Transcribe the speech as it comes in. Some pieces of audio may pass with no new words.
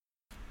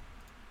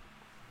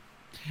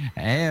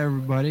Hey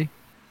everybody,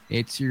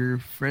 it's your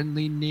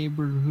friendly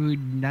neighborhood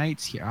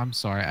knights here. I'm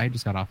sorry, I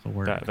just got off the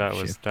work That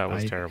was shift. that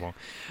was terrible.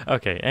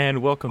 Okay,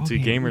 and welcome to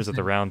Okay, Gamers of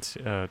the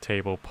listen, Round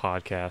Table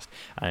podcast.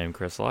 I am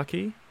Chris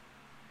Lucky.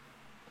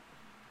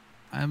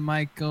 I'm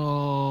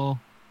Michael.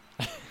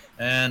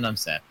 And I'm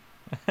Seth.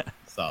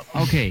 Stop.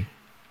 Okay,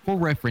 for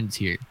reference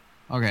here.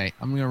 Okay,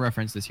 I'm gonna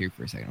reference this here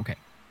for a second. Okay,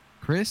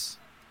 Chris,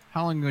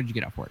 how long ago did you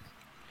get off work?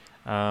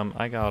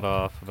 I got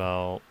off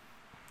about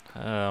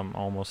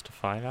almost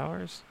 5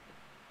 hours.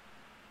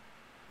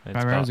 It's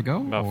 5 hours ago,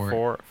 about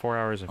or 4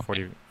 hours and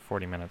okay.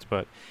 40 minutes.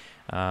 But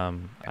I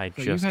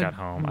So just you've got had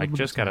home. a I little bit of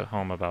just got time. it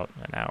home about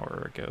an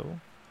hour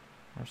ago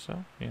or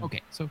so. Yeah.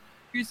 Okay, so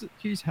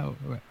here's how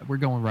we're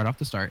going right off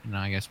the start, and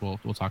I guess we'll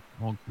talk.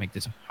 We'll make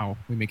this how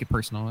we make it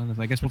personal, and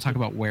I guess we'll talk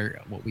about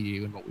what we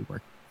do and what we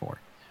work for.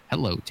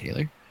 Hello,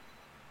 Taylor.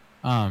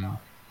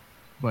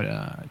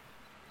 But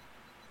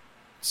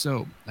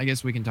so I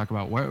guess we can talk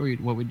about what.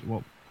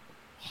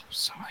 Oh,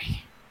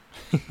 sorry,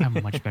 I'm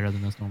much better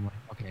than this normally.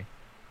 Okay,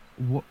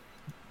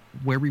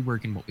 where we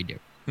work and what we do.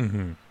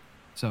 Mm-hmm.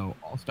 So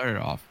I'll start it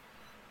off.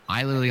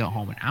 I literally got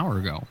home an hour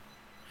ago,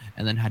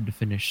 and then had to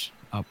finish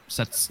up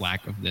set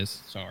slack of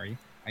this. Sorry,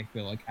 I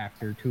feel like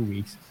after 2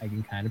 weeks, I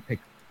can kind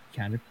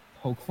of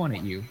poke fun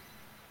at you.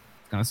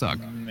 It's gonna suck.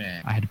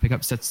 Man. I had to pick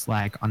up set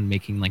slack on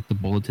making like the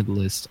bulleted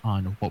list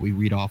on what we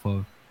read off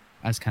of,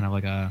 as kind of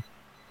like a,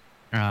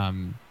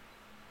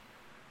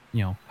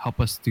 help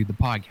us through the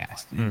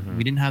podcast. Mm-hmm.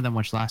 We didn't have that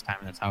much last time,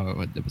 and that's how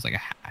it was like a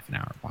half an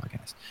hour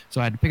podcast.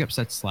 So I had to pick up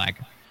set slack,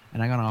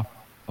 and I got off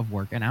of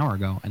work an hour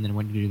ago, and then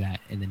went to do that,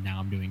 and then now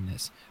I'm doing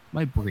this.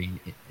 My brain,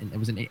 it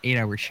was an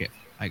 8-hour shift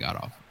I got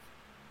off.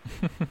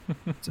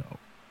 So,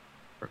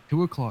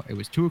 2 o'clock. It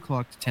was 2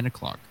 o'clock to 10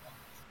 o'clock.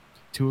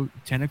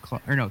 10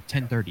 o'clock, or no,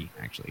 10:30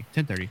 actually.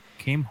 10:30.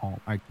 Came home.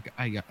 I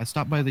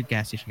stopped by the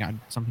gas station, got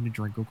something to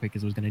drink real quick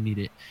because I was gonna need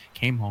it.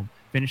 Came home,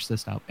 finished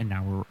this up, and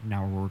now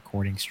we're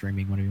recording,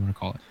 streaming, whatever you want to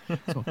call it.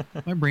 So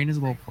my brain is a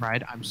little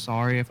fried. I'm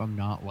sorry if I'm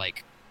not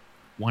like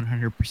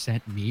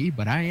 100% me,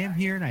 but I am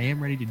here and I am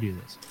ready to do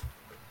this.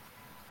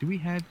 Do we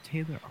have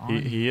Taylor on?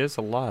 He is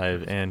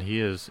alive, and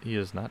he is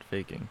not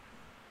faking.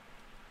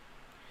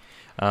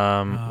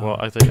 Well,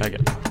 I think I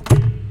get.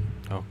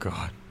 Oh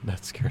God,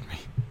 that scared me.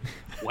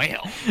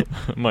 Well,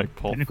 my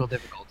pop. technical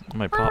difficulty.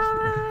 My pop.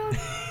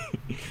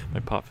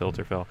 My pop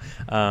filter fell.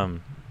 I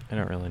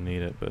don't really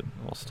need it, but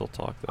I'll still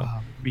talk though.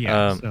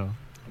 So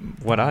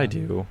what I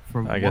do,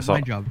 I guess my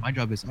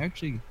job is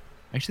actually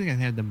I think I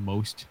had the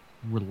most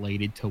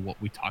related to what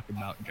we talk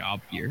about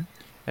job here.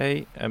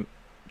 Hey,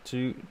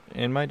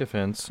 in my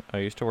defense, I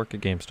used to work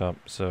at GameStop,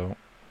 so.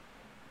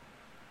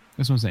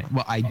 That's what I'm saying.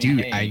 Well, I do.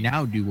 Hey, I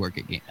now do work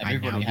at GameStop.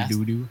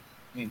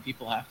 I mean,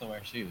 people have to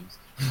wear shoes.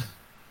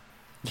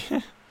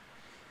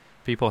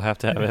 People have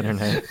to have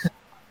internet.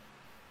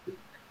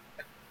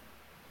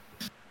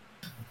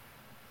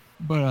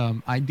 But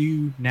I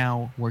do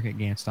now work at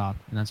GameStop,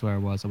 and that's where I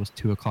was. I was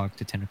 2 o'clock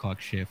to 10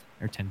 o'clock shift,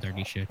 or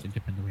 10:30 shift. It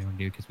depends on what you want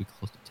to do because we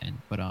closed at 10.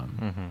 But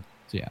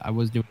So yeah, I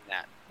was doing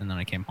that, and then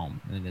I came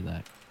home and I did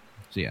that.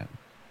 So yeah,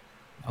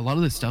 a lot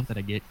of the stuff that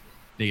they get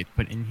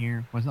put in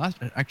here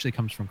actually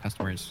comes from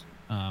customers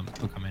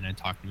who come in and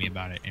talk to me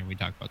about it, and we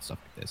talk about stuff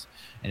like this.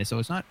 And so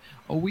it's not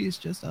always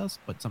just us,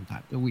 but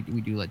sometimes we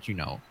do let you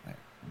know.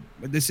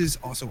 But this is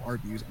also our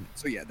views on it.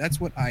 So yeah, that's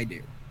what I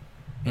do.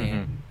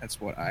 And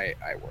that's what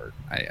I work.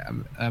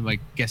 I'm a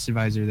guest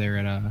advisor there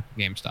at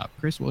GameStop.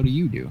 Chris, what do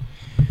you do?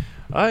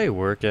 I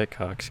work at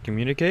Cox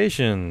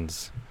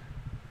Communications.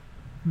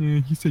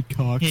 Yeah, you said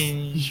Cox.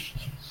 You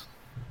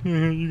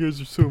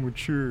guys are so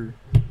mature.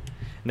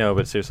 No,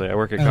 but seriously, I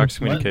work at Cox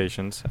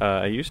Communications.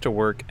 I used to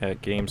work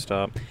at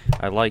GameStop.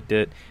 I liked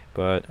it,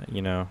 but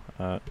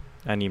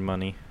I need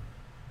money,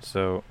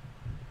 so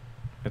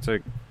it's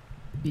a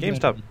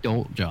GameStop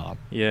adult job.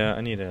 Yeah,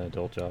 I need an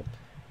adult job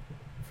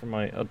for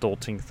my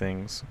adulting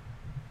things.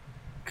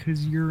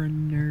 'Cause you're a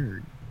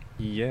nerd.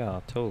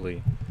 Yeah,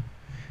 totally.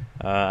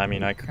 I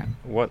mean,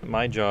 what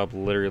my job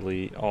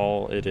literally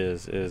all it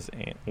is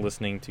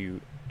listening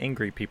to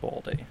angry people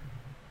all day.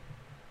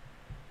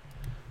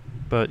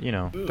 But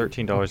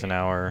 $13 an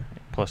hour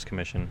plus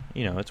commission.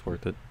 It's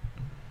worth it.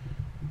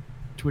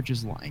 Twitch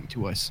is lying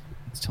to us.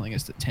 It's telling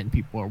us that 10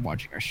 people are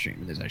watching our stream,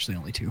 and there's actually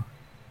only 2.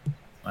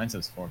 Mine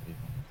says 4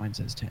 people. Mine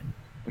says 10.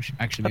 Which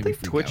actually I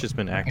think Twitch has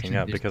been acting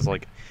up because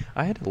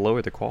I had to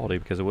lower the quality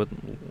because it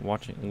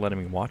wasn't letting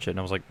me watch it, and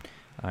I was like,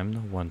 I'm the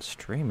one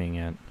streaming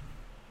it.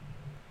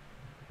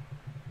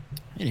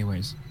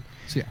 Anyways,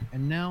 so yeah,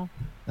 and now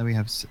that we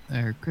have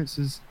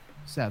Chris's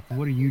Seth,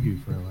 what do you do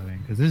for a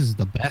living? Because this is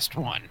the best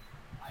one.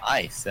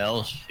 I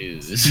sell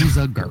shoes. He's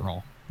a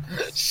girl.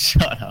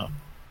 Shut up.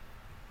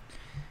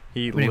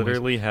 He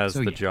literally has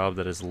the job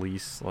that is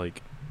least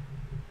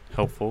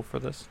helpful for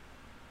this.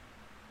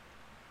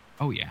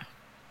 Oh yeah.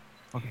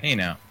 Okay. Hey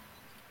now.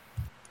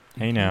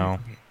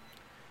 Okay.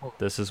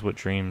 This is what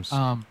dreams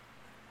are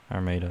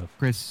made of.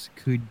 Chris,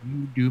 could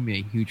you do me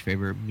a huge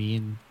favor? Me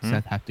and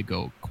Seth have to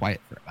go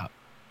quiet for about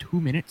 2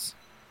 minutes.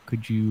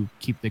 Could you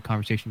keep the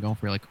conversation going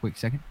for a quick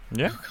second?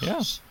 Yeah.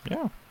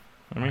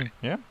 I mean,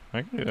 yeah,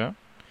 I can do that.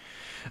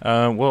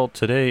 Well,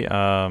 today,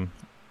 I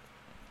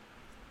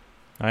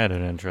had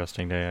an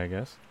interesting day, I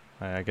guess.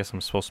 I guess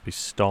I'm supposed to be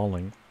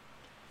stalling.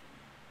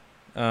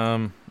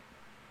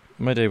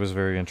 My day was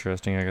very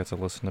interesting. I got to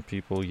listen to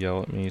people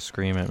yell at me,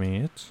 scream at me.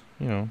 It's,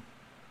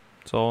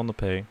 it's all in the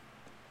pay.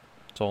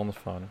 It's all in the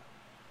fun.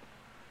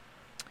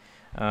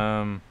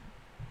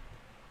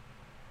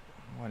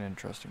 What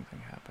interesting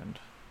thing happened?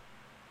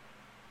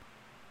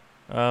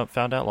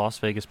 Found out Las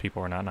Vegas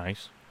people are not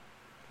nice.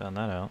 Found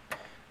that out.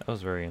 That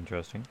was very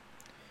interesting.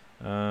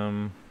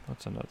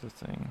 What's another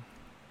thing?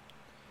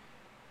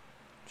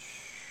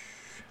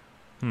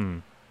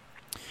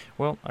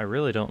 Well, I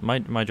really don't.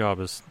 My job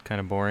is kind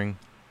of boring,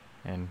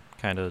 and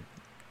kind of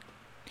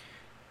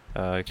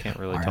can't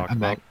really talk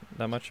about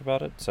that much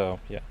about it. So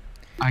yeah.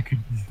 I could.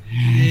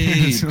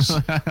 You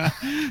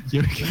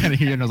kind of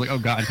hear, and I was like, "Oh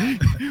God,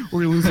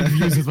 we're losing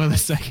views by the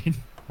second."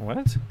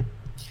 What?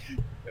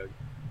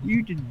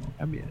 You didn't.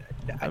 I mean,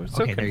 I was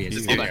so okay. There he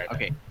is. Hold on.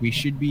 Okay, we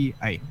should be.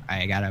 I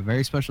got a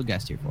very special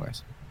guest here for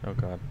us. Oh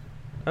God.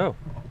 Oh.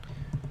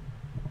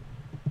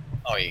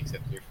 Oh, you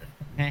accept your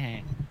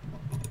friend.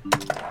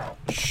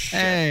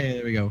 Hey,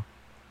 there we go.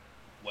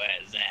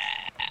 What's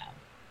that?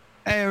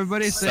 Hey,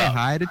 everybody, say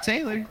hi to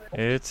Taylor.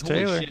 It's Holy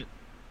Taylor. shit.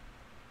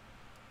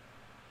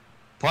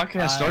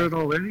 Podcast started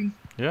already?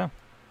 Yeah.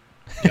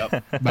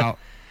 Yep. About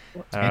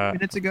 10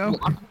 minutes ago.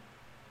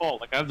 Oh,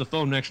 like I have the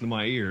phone next to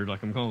my ear,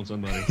 like I'm calling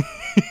somebody.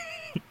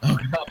 Oh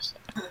gosh.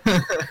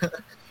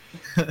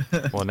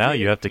 Well, now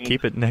you have to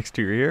keep it next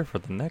to your ear for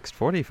the next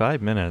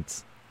 45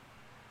 minutes.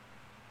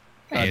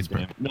 Hey, it's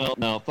Damn.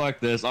 No, fuck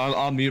this.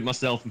 I'll mute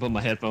myself and put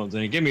my headphones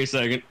in. Give me a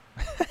second.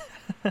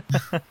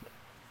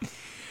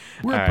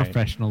 We're All right.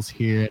 professionals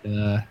here at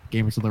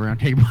Gamers of the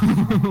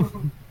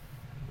Roundtable.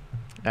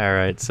 All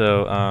right.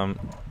 So,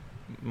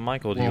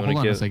 Michael, do you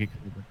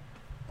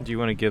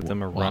want to give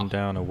them a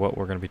rundown of what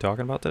we're going to be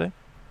talking about today?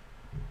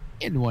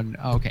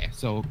 Okay,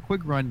 so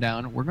quick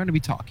rundown. We're going to be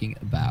talking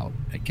about,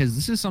 because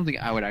this is something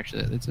I would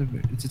actually, it's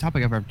a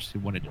topic I've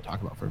actually wanted to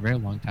talk about for a very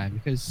long time,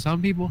 because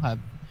some people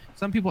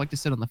like to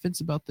sit on the fence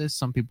about this.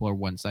 Some people are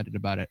one-sided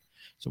about it.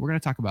 So we're going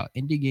to talk about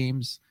indie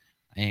games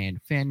and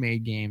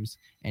fan-made games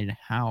and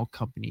how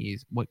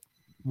companies, what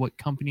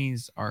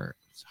companies are,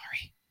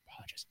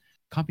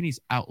 companies'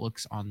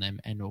 outlooks on them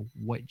and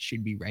what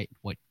should be right,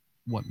 what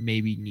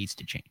maybe needs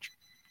to change.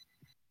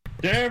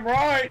 Damn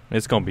right!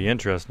 It's going to be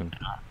interesting.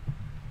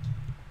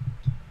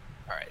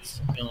 All right.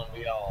 So, Feeling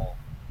we all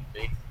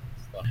big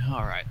stuff.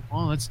 all right.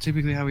 Well, that's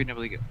typically how we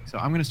never go. So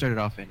I'm going to start it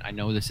off, and I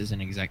know this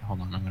isn't exact.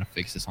 Hold on. I'm going to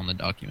fix this on the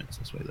documents.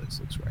 This way this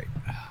looks right.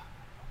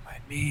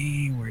 Mind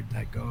me. Where'd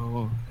that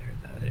go? There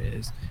that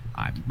is.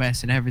 I'm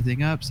messing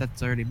everything up.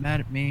 Seth's already mad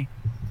at me.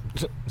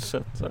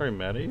 Seth's already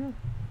mad at you?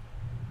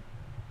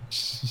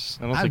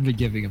 I've been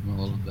giving him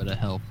a little bit of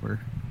hell for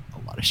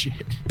a lot of shit.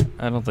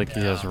 I don't think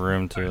he has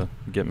room to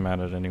get mad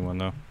at anyone,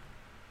 though.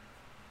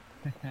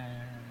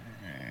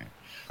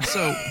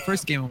 So,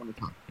 first game I want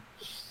to talk.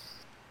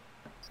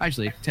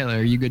 Actually, Taylor,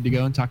 are you good to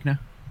go and talk now?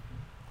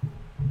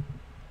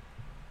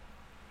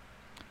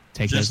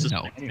 Take Just this. a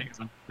No.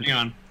 second. Hang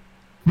on.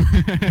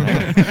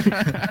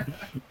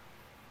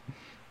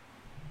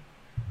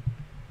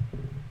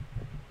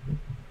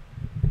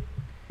 What?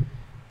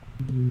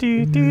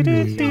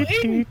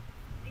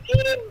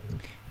 Yeah.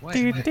 What do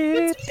you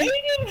mean?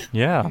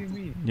 Yeah.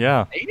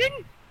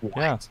 Aiden?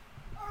 Yeah.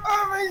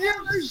 Oh my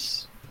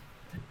gosh!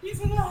 He's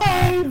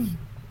alive!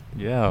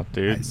 Yeah,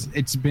 dude. Guys,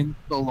 it's been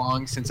so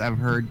long since I've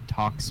heard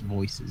Talk's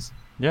voices.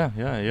 Yeah,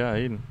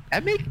 Aiden.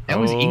 That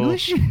was Oh.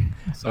 English? Oh,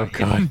 Sorry.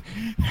 God.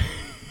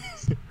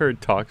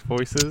 Heard Talk's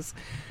voices.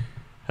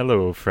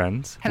 Hello,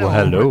 friends. Hello.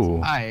 Well,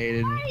 hello. Hi,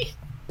 Aiden.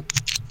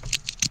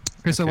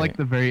 Chris, I Okay.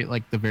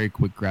 like the very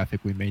quick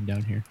graphic we made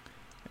down here.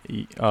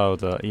 Oh,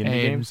 the indie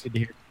Hey, games? good to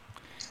hear.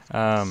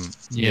 Yeah.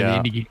 The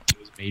indie game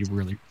was made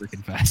really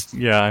freaking fast.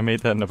 Yeah, I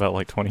made that in about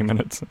like 20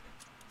 minutes.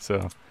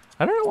 So,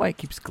 I don't know why it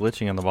keeps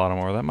glitching on the bottom,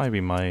 or that might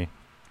be my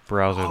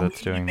browser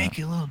that's doing that. Make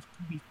it a little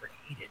Aiden.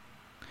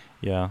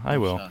 Yeah, I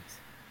will. Shucks.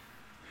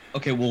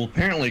 Okay, well,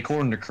 apparently,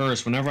 according to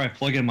Curse, whenever I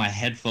plug in my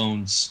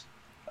headphones,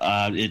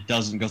 it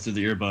doesn't go through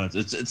the earbuds.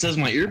 It says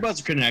my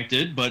earbuds are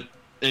connected, but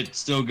it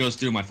still goes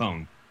through my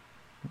phone.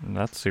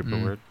 That's super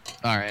weird.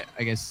 All right,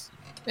 I guess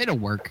it'll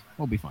work.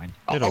 We'll be fine.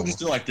 I'll just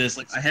do it like this.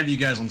 Like I have you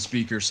guys on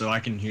speaker, so I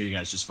can hear you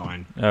guys just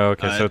fine. Oh,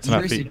 okay, so it's not...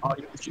 Chris,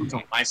 Audio issues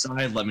on my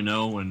side, let me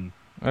know, and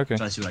Okay.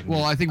 try to see what I can Well,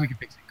 do. I think we can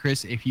fix it.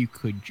 Chris, if you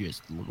could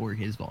just lower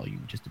his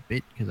volume just a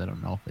bit, because I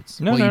don't know if it's...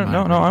 No, well, you no, might no,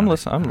 have no, heard I'm about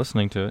it. I'm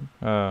listening to it.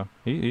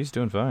 He's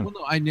doing fine. Well,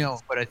 no, I know,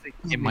 but I think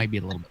it might be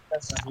a little bit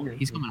loud.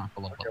 He's coming off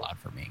a little bit loud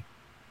for me.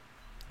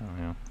 Oh,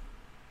 yeah.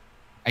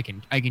 I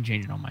can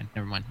change it on mine.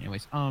 Never mind.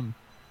 Anyways,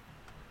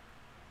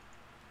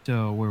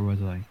 so where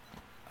was I?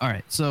 All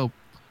right, so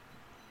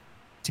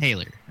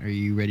Taylor, are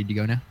you ready to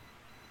go now?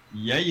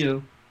 Yeah,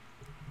 you.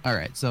 All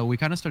right, so we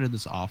kind of started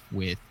this off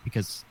with,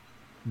 because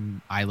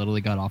I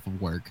literally got off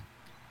of work,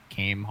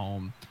 came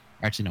home.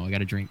 Actually, no, I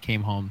got a drink,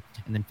 came home,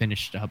 and then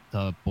finished up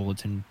the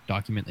bulletin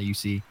document that you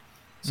see.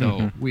 So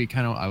I would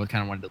kind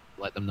of wanted to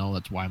let them know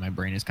that's why my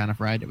brain is kind of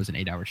fried. It was an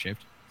 8-hour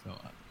shift. So,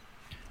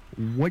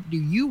 what do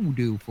you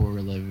do for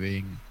a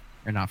living,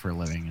 or not for a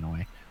living in a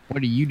way?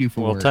 What do you do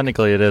for work? Well,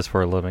 technically, it is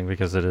for a living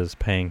because it is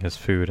paying his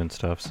food and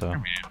stuff. So.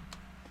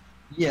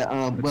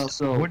 Yeah. Well,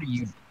 so what do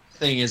you?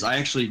 Thing is, I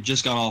actually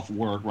just got off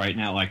work right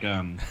now, like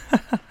about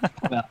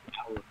an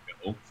hour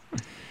ago.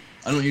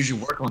 I don't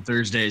usually work on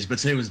Thursdays, but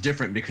today was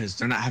different because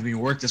they're not having me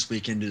work this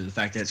weekend due to the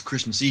fact that it's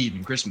Christmas Eve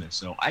and Christmas,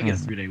 so I get a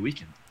 3-day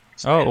weekend.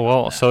 Oh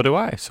well, so do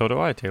I. So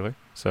do I, Taylor.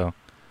 So.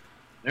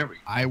 There we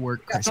go. I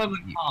work. Got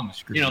something in common.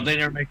 You know, they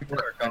never make it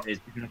work. You're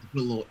gonna have to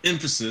put a little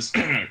emphasis.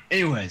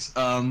 Anyways,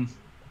 I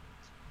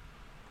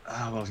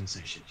was gonna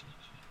say shit.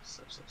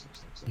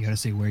 You gotta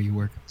say where you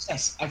work.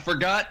 Yes, I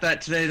forgot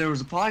that today there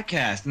was a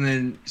podcast, and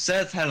then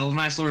Seth had a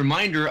nice little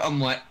reminder. I'm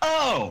like,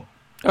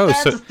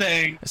 that's a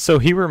thing. So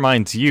he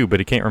reminds you, but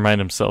he can't remind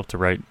himself to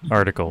write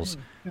articles.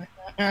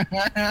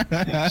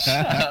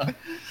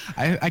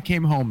 I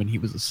came home and he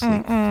was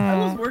asleep. I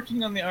was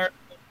working on the art.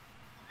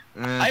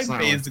 I That's not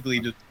basically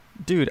just.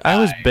 Dude, I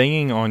was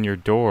banging on your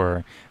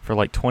door for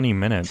like 20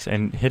 minutes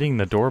and hitting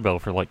the doorbell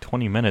for like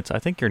 20 minutes. I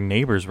think your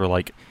neighbors were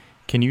like,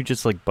 can you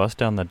just like bust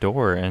down the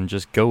door and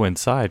just go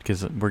inside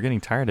because we're getting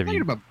tired of You're you.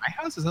 talking about my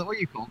house? Is that what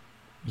you called?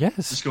 Yes.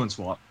 just go and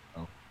swap.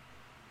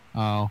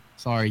 Oh,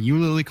 sorry. You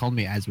literally called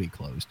me as we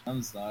closed.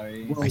 I'm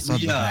sorry. Well, I saw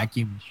the yeah.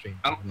 vacuum straight.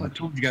 I don't know if I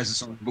told you guys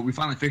this, but we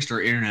finally fixed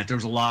our internet. There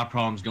was a lot of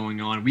problems going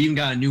on. We even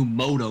got a new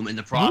modem in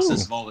the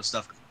process of all this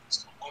stuff.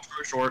 So, long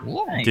story short,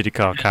 Whoa. Did he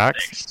call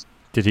Cox?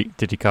 Did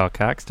he call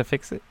Cox to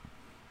fix it?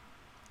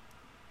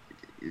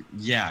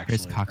 yeah,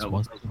 Chris actually, Cox that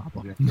was the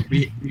problem.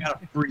 we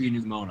got a free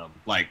new modem.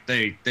 Like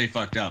they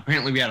fucked up.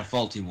 Apparently, we had a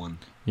faulty one.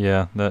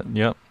 Yeah,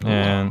 yep.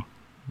 And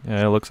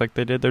yeah, it looks like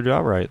they did their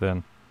job right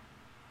then.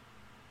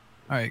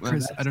 All right, Well,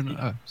 Chris. that's I don't know.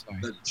 Oh, sorry.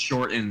 The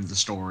short end of the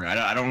story.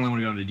 I don't really want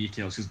to go into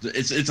details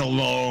because it's a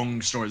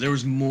long story. There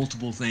was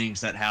multiple things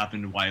that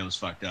happened why it was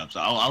fucked up. So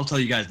I'll tell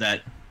you guys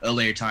that a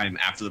later time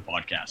after the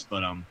podcast.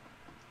 But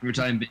your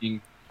time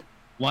being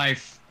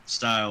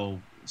lifestyle.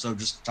 So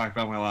just talk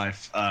about my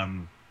life.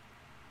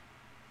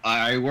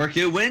 I work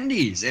at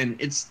Wendy's and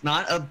it's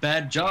not a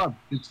bad job.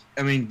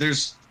 I mean,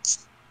 there's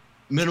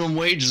minimum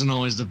wage isn't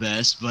always the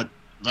best, but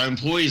the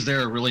employees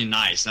there are really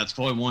nice. That's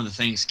probably one of the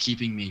things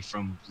keeping me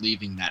from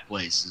leaving that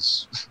place.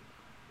 Is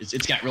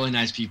it's got really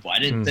nice people. I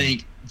didn't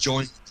think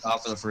joining the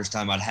job for the first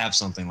time I'd have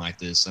something like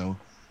this. So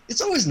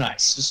it's always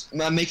nice. Just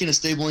I'm making a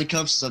stable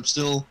income since I'm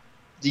still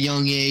at the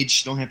young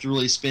age. Don't have to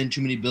really spend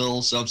too many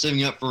bills. So I'm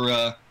saving up for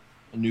a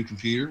new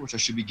computer, which I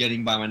should be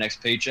getting by my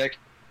next paycheck.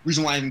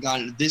 Reason why I haven't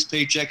gotten this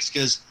paycheck is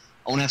because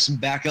I want to have some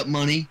backup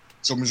money,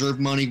 some reserve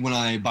money when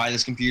I buy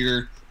this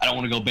computer. I don't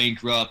want to go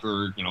bankrupt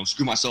or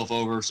screw myself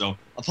over, so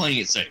I'm playing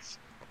it safe.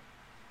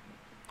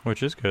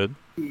 Which is good.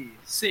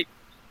 Sick.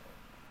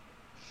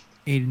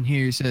 Aiden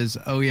here says,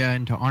 "Oh yeah,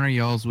 and to honor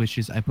y'all's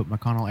wishes, I put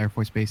McConnell Air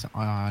Force Base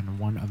on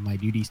one of my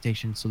duty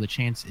stations, so the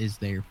chance is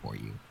there for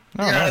you."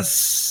 Oh, nice.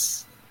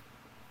 Yes.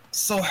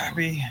 So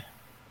happy.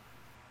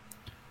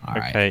 All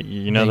right. Okay,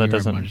 you know Thank that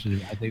you very doesn't.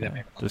 much. I think that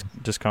makes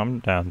Just calm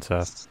down,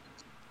 Seth.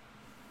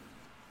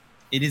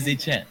 It is a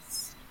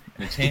chance.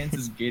 And a chance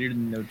is greater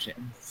than no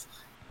chance.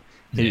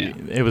 Yeah.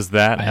 It was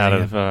that I out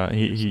think of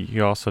he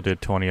also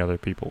did 20 other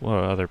people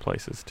other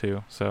places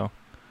too. So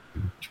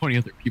 20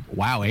 other people.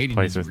 Wow, Aiden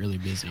Places. is really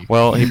busy.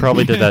 well, he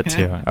probably did that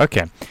too.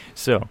 Okay,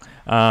 so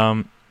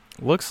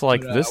looks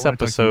like But, this I wanna talk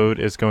to episode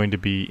is going to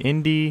be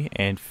indie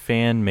and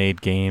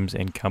fan-made games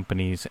and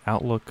companies'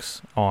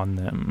 outlooks on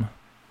them.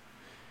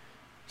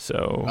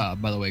 So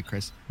By the way,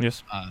 Chris,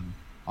 yes,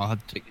 I'll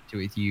have to take it to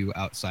with you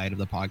outside of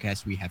the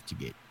podcast. We have to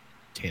get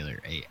Taylor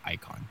a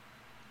icon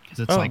because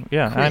it's like,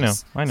 yeah,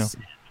 Chris, I know.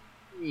 send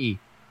me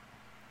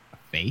a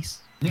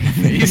face.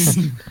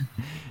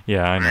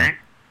 Yeah, I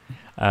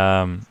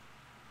know.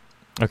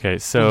 Okay, We'll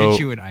so get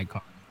you an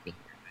icon.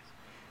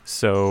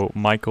 so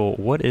Michael,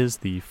 what is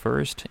the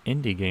first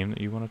indie game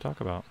that you want to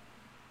talk about?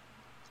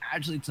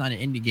 Actually, it's not an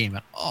indie game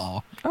at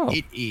all. Oh,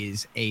 It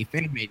is a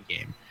fan-made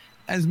game.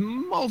 As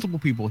multiple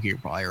people here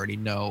probably already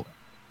know,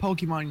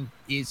 Pokemon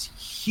is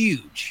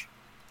huge.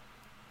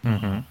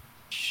 mhm.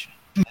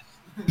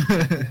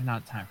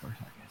 Not time for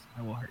sarcasm.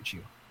 I will hurt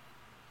you.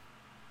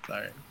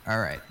 Sorry. All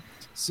right.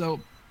 So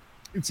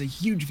it's a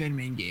huge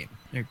fan-made game.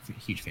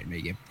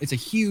 It's a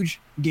huge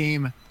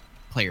game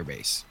player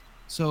base.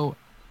 So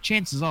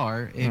chances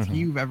are, if Mhm.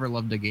 you've ever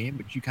loved a game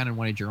but you kind of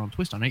wanted your own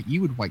twist on it,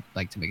 you would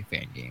like to make a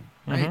fan game,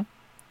 right? Mhm.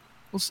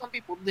 Well, some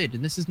people did,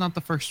 and this is not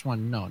the first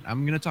one known.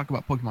 I'm going to talk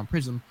about Pokemon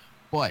Prism,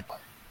 but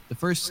the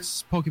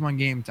first Pokemon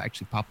game to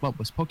actually pop up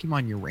was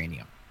Pokemon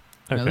Uranium.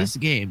 Now, Okay. this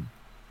game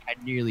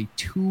had nearly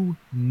 2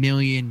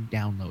 million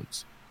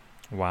downloads.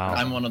 Wow.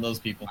 I'm one of those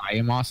people. I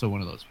am also one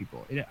of those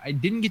people. I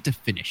didn't get to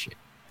finish it.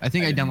 I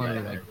think I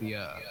downloaded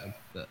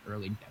the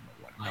early demo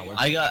one. No,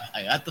 I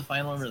got the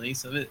final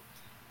release of it,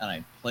 and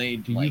I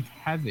played do you like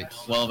have it?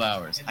 12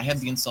 hours. I have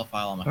the install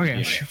file on my Okay,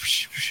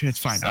 computer. it's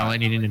fine. All I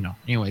needed to know.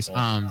 Anyways, We'll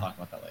talk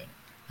about that later.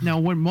 now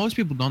what most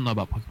people don't know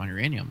about Pokemon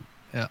Uranium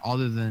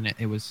other than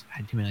it was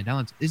had 2 million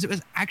downloads, is it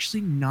was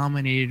actually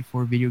nominated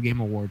for a Video Game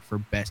Award for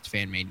Best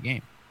Fan-Made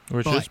Game.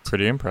 Which is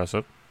pretty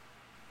impressive.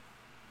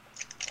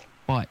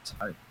 But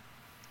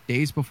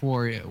days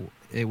before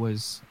it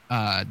was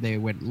they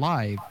went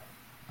live,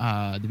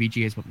 the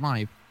VGAs went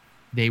live,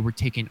 they were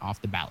taken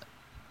off the ballot.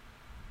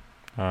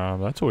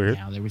 That's weird.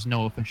 Now, there was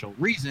no official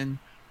reason,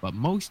 but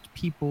most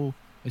people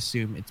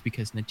assume it's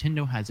because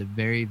Nintendo has a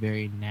very,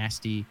 very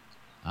nasty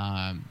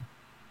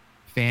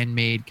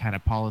fan-made kind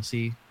of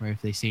policy where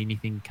if they see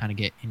anything kind of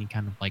get any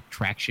kind of like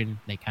traction,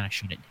 they kind of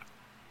shut it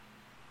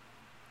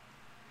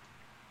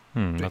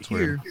down. That's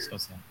weird. So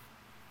sad.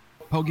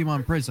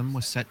 Pokemon Prism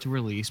was set to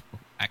release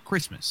at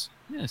Christmas.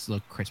 Yeah, it's a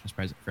little Christmas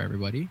present for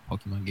everybody.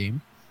 Pokemon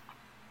game.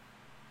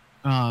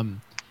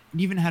 It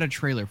even had a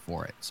trailer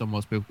for it, so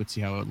most people could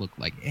see how it looked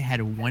like. It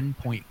had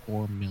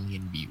 1.4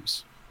 million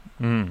views.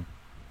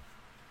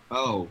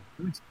 Oh,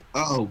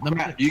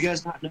 crap. Do you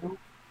guys not know?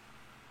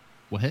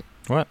 What?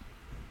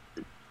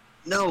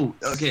 No.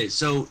 Okay,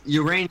 so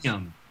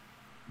Uranium,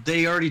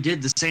 they already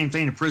did the same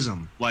thing to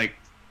Prism. Like,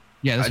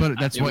 yeah,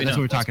 that's what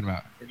we're talking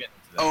about.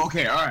 Oh,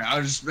 okay, all right. I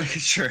was just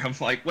making sure. I'm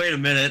like, wait a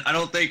minute. I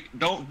don't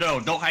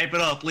hype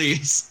it up,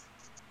 please.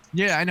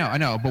 Yeah, I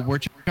know, but we're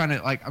trying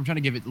to I'm trying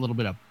to give it a little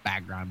bit of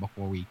background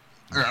before we.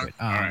 All right,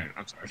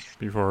 I'm sorry.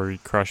 Before we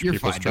crush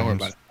people's fine, don't worry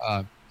dreams.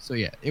 about it. So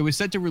yeah, it was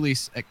set to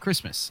release at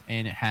Christmas,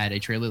 and it had a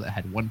trailer that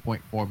had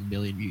 1.4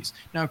 million views.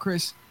 Now,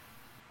 Chris,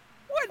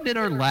 what did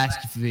our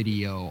last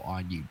video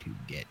on YouTube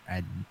get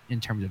in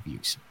terms of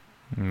views?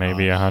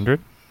 Maybe 100.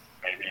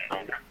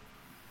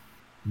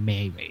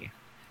 Maybe.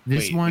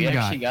 This Wait, one we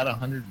actually got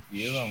 100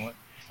 views on what?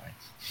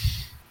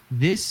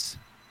 This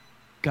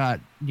got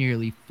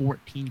nearly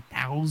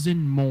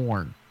 14,000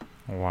 more.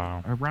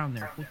 Wow. Around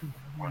there, 14,000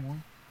 more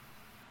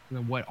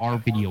than what our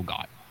video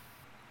got.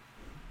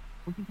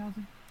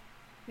 14,000?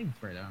 I think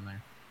it's right down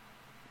there.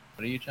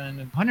 What are you trying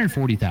to?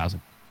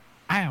 140,000.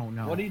 I don't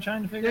know. What are you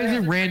trying to figure out?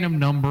 There's a random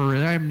number.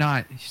 I'm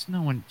not.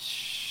 No one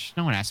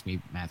asked me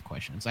math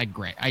questions. I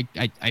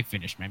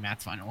finished my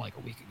math final like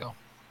a week ago.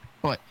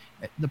 But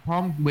the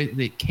problem with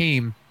it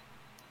came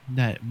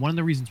that one of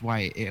the reasons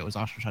why it was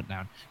also shut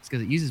down is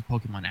because it uses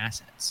Pokemon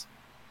assets.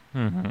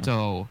 Mm-hmm.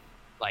 So,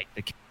 like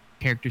the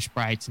character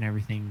sprites and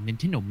everything,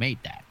 Nintendo made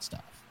that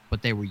stuff,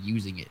 but they were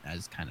using it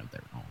as kind of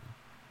their own.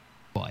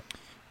 But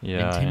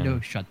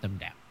Nintendo shut them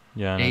down.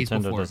 Yeah, days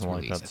Nintendo before doesn't its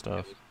like release. that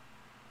stuff.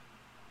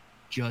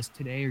 Just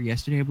today or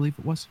yesterday, I believe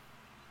it was.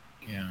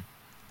 Yeah.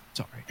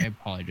 Sorry, I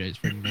apologize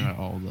for not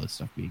all the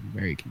stuff being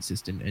very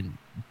consistent and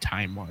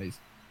time-wise.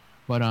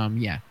 But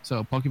yeah,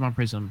 so Pokemon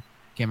Prism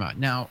came out.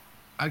 Now,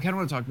 I kind of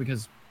want to talk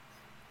because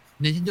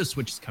Nintendo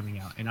Switch is coming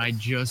out, and I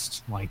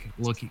just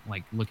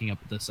looking up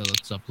at this other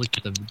stuff, looked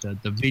at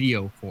the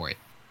video for it,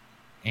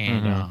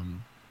 and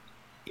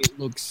it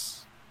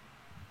looks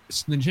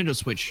Nintendo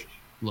Switch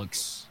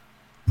looks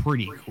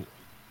pretty cool.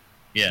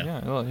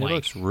 Yeah. Well, it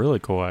looks really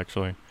cool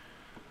actually.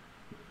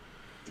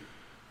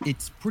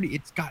 It's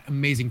got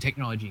amazing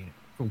technology in it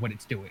for what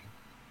it's doing.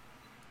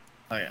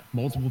 Oh yeah.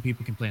 Multiple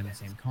people can play on the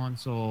same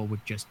console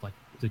with just like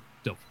the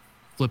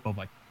flip of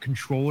like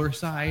controller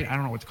side. I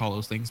don't know what to call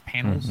those things.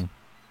 Panels.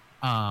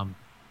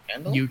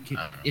 Handle? You can.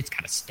 It's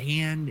got a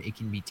stand. It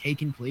can be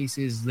taken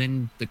places.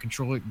 Then the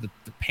controller, the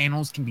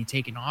panels can be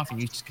taken off and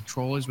used as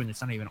controllers when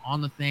it's not even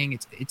on the thing.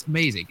 It's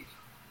amazing.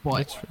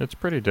 But it's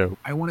pretty dope.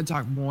 I want to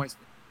talk more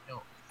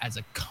as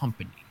a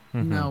company.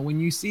 Now, when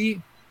you see.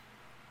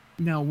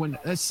 Now, when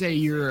let's say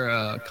you're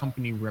a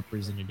company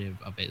representative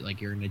of it,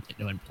 like you're a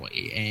Nintendo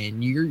employee,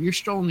 and you're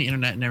strolling the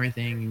internet and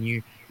everything,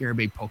 and you're a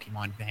big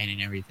Pokemon fan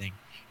and everything,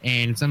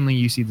 and suddenly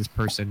you see this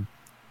person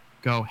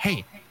go,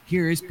 "Hey,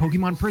 here is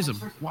Pokemon Prism.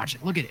 Watch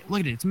it. Look at it.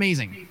 It's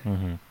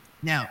amazing."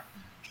 Now,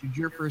 should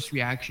your first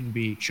reaction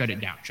be shut it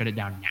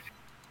down now?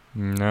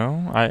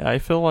 No, I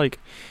feel like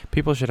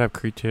people should have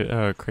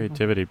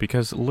creativity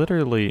because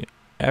literally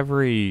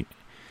every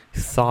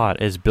thought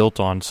is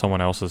built on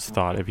someone else's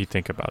thought. If you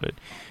think about it.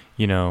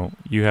 You know,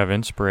 you have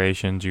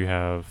inspirations, you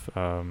have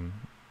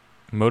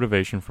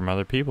motivation from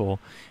other people,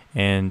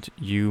 and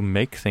you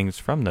make things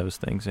from those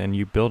things, and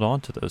you build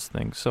onto those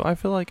things. So I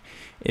feel like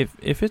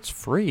if it's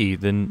free,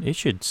 then it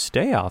should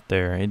stay out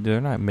there.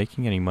 They're not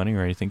making any money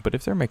or anything, but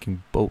if they're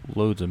making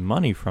boatloads of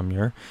money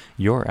from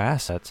your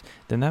assets,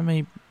 then that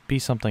may be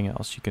something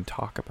else you can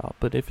talk about.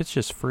 But if it's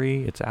just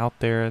free, it's out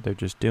there, they're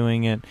just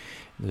doing it,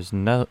 there's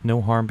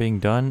no harm being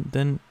done,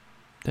 then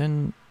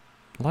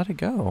let it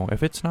go.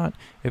 If it's not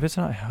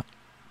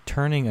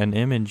turning an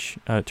image,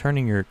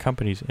 turning your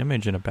company's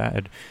image in a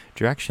bad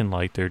direction,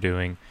 like they're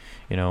doing,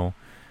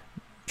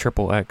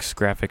 XXX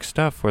graphic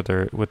stuff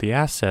with the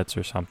assets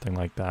or something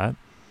like that,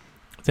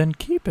 then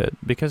keep it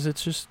because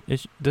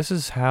this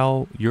is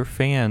how your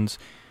fans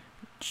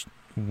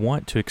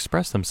want to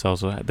express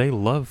themselves. They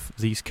love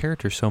these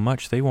characters so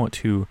much they want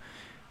to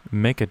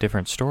make a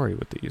different story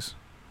with these.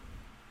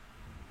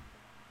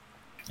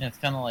 Yeah, it's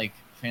kind of like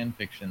fan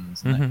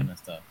fictions and that kind of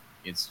stuff.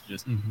 It's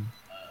just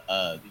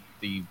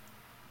the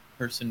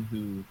person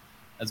who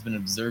has been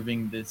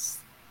observing this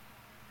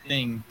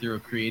thing through a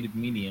creative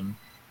medium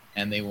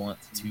and they want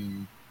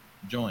to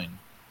join.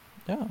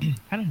 Yeah.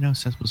 I didn't know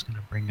Seth was going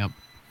to bring up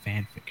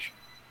fan fiction.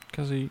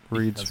 Because he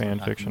reads fan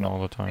fiction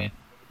all the time.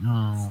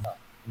 No,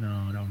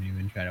 don't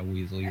even try to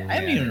weasel your way. I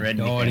haven't even read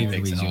Don't any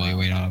even fanfics weasel in a your while.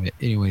 way out of it.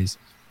 Anyways,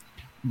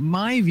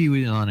 my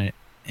view on it,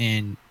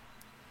 and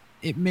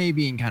it may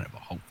be in kind of a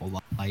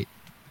hopeful light.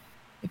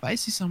 If I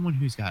see someone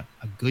who's got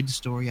a good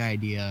story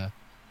idea,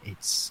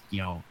 it's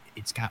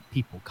got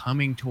people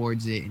coming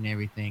towards it and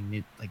everything.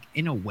 It, like,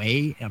 in a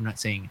way, I'm not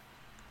saying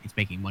it's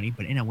making money,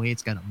 but in a way,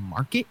 it's got a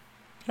market.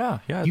 Yeah,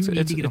 You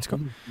need to get it's a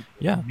hold of people,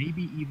 yeah.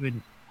 Maybe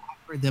even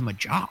offer them a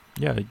job.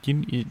 Yeah,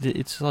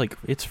 it's like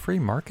it's free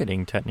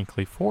marketing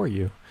technically for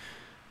you.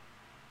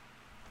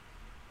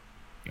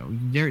 You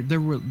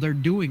know, they're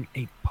doing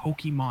a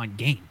Pokemon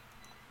game.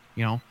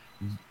 You know,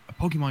 a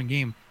Pokemon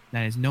game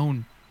that is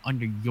known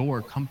under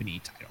your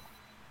company title.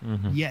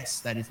 Mm-hmm. Yes,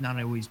 that is not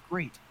always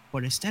great,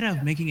 but instead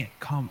of making it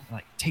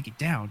take it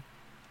down,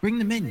 bring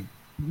them in,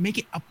 make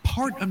it a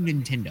part of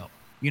Nintendo.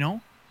 You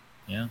know,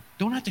 Yeah.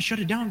 don't have to shut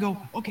it down and go,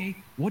 okay,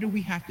 what do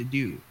we have to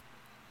do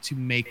to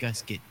make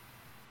us get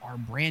our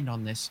brand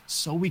on this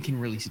so we can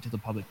release it to the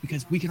public,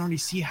 because we can already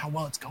see how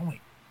well it's going.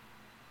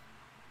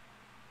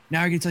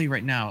 Now I can tell you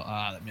right now,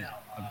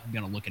 I'm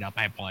gonna look it up.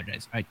 I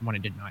apologize. I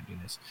did not do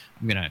this.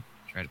 I'm gonna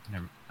try to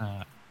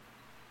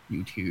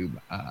YouTube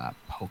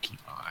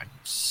Pokemon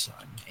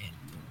Sun and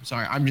Moon.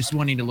 Sorry, I'm just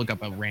wanting to look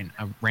up a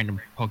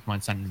random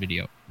Pokemon Sun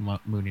video,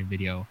 Moon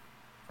video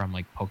from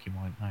like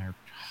Pokemon. God,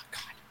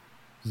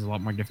 this is a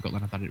lot more difficult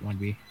than I thought it would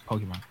be.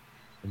 Pokemon,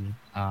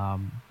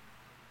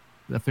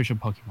 the official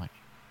Pokemon.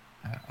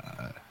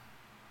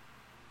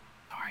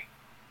 Sorry,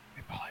 I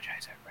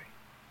apologize, everybody.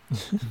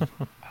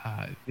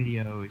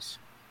 Videos.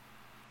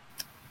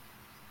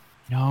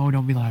 No,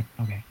 don't be loud.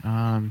 Okay.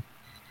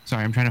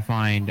 Sorry, I'm trying to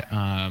find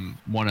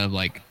one of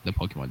like the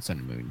Pokemon Sun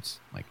and Moon's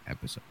like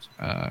episodes.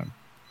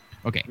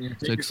 Okay,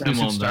 so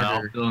exclusive starter.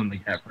 I'll fill in the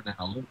gap for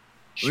now.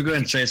 We'll go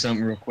ahead and say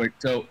something real quick.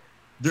 So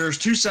there's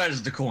two sides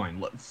of the coin.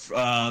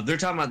 They're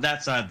talking about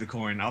that side of the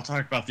coin. I'll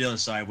talk about the other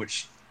side,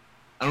 which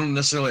I don't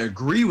necessarily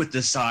agree with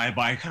this side,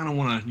 but I kind of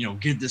want to,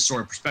 give this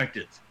sort of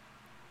perspective.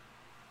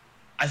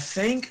 I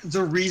think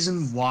the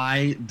reason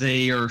why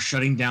they are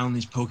shutting down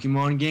these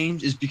Pokemon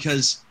games is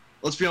because,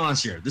 let's be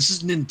honest here, this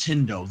is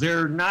Nintendo.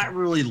 They're not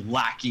really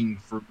lacking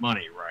for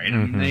money, right?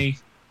 Mm-hmm. I mean,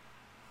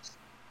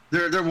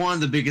 they're one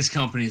of the biggest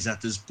companies at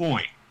this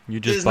point. You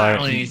just There's buy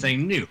not really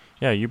anything new.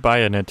 Yeah, you buy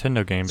a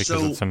Nintendo game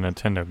because it's a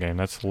Nintendo game.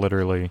 That's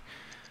literally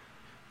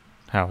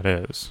how it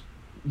is.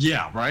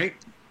 Yeah, right?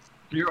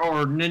 There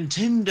are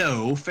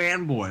Nintendo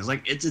fanboys.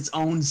 Like, it's its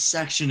own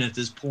section at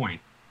this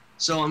point.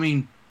 So, I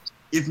mean,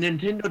 if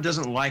Nintendo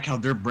doesn't like how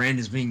their brand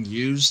is being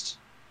used,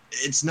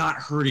 it's not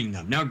hurting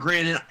them. Now,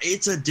 granted,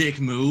 it's a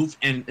dick move,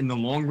 and in the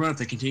long run, if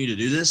they continue to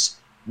do this,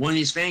 one of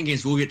these fan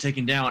games will get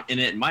taken down, and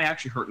it might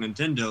actually hurt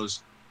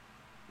Nintendo's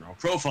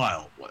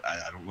profile.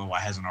 I don't know why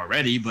it hasn't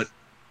already, but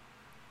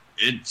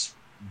it's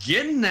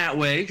getting that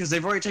way because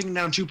they've already taken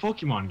down 2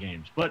 Pokemon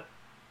games. But,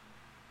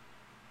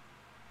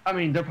 I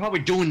mean, they're probably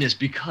doing this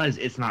because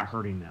it's not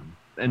hurting them,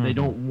 and they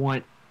don't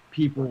want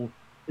people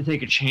to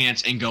take a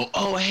chance and go,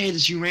 oh, hey,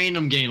 this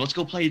Uranium game, let's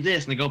go play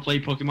this, and they go play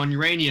Pokemon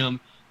Uranium,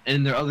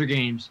 and their other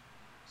games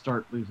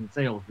start losing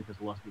sales because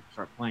less people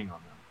start playing on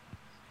them.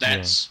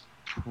 That's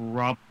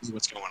probably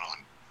what's going on.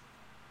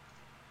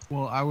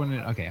 Well, I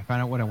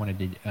found out what I wanted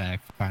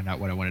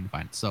to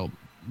find. So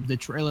the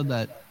trailer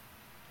that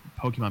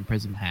Pokemon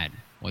Prism had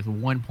was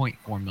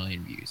 1.4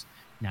 million views.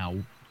 Now,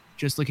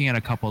 just looking at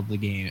a couple of the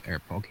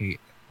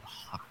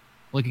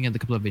looking at the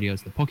couple of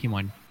videos the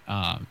Pokemon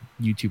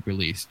YouTube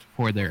released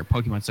for their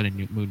Pokemon Sun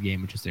and Moon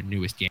game, which is their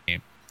newest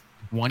game,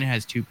 one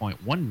has 2.1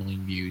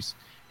 million views,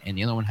 and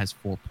the other one has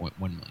 4.1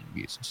 million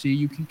views. So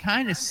you can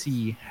kind of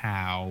see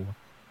how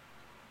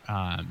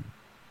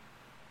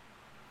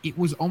it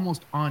was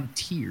almost on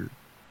tier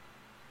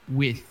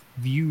with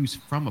views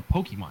from a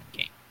Pokemon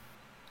game.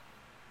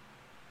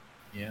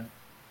 Yeah,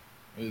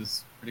 it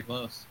was pretty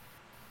close.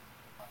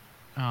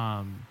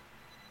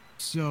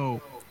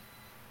 So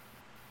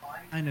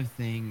kind of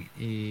thing,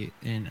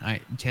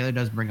 Taylor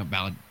does bring up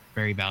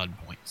very valid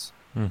points.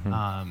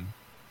 Mm-hmm.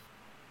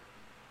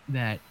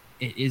 That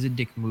it is a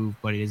dick move,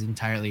 but it is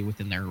entirely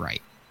within their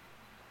right,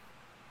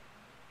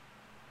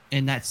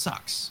 and that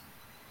sucks.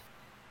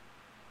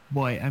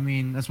 But I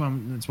mean, that's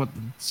what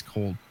this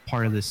whole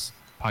part of this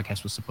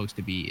podcast was supposed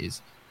to be,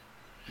 is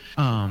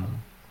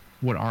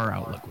what our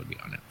outlook would be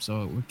on it.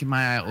 So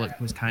my outlook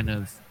was kind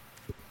of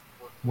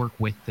work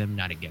with them,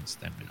 not against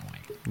them, in a way.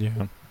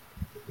 Yeah.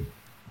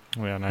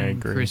 Yeah, and I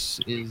agree.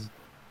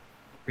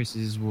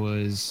 Chris's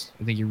was,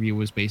 I think your view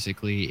was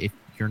basically, if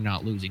you're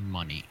not losing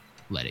money,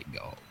 let it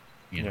go,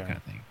 kind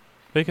of thing.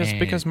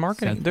 Because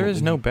marketing, there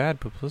is no bad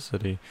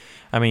publicity.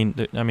 I mean,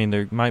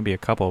 there might be a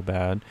couple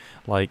bad.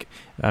 Like,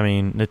 I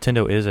mean,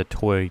 Nintendo is a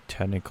toy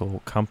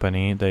technical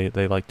company. They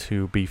like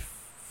to be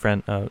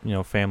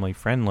family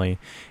friendly,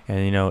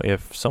 and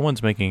if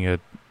someone's making a,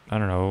 I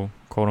don't know,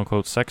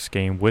 quote-unquote sex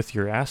game with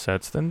your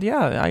assets, then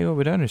yeah, I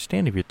would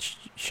understand if you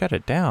shut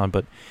it down.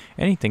 But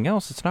anything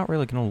else, it's not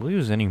really going to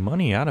lose any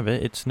money out of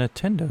it. It's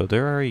Nintendo.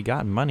 They're already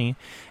got money.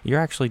 You're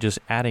actually just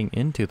adding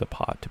into the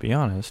pot, to be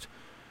honest.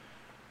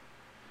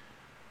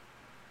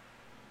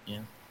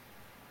 Yeah.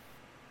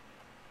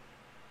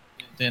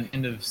 Then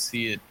kind of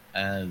see it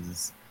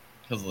as,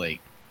 because like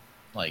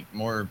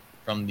more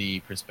from the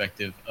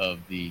perspective of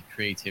the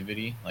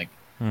creativity. Like,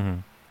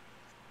 I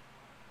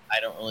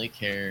don't really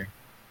care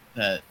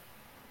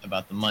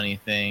about the money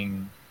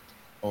thing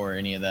or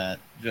any of that.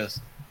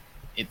 Just,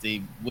 it's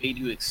a way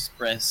to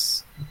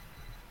express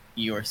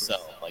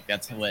yourself. Like,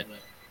 that's what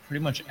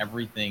pretty much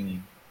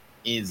everything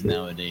is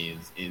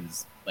nowadays.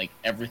 Is like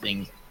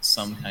everything's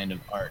some kind of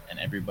art, and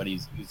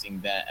everybody's using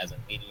that as a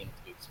medium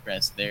to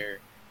express their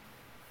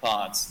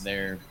thoughts,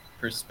 their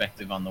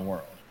perspective on the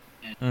world.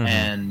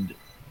 And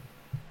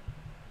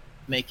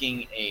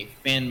making a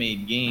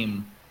fan-made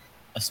game,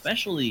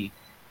 especially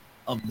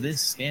of this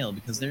scale,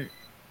 because they're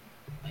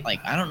like,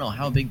 I don't know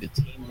how big the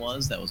team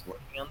was that was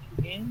working on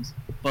these games,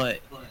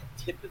 but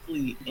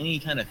typically any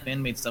kind of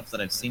fan-made stuff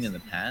that I've seen in the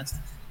past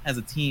has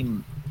a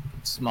team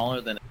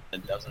smaller than a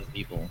dozen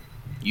people,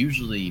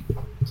 usually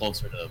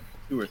closer to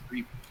 2 or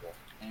 3 people,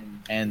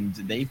 and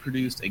they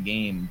produced a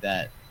game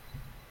that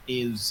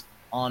is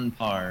on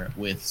par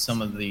with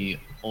some of the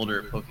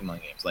older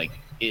Pokemon games. Like,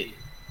 it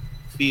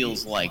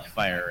feels like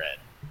Fire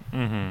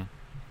Red.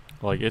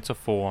 Like, it's a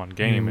full-on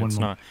game.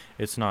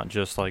 It's not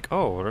just like,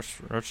 oh,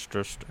 let's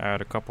just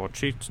add a couple of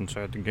cheats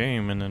inside the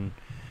game and then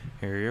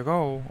here you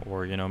go,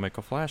 or make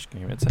a flash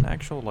game. It's an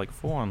actual like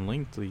full-on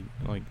lengthy,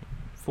 like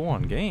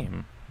full-on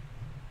game.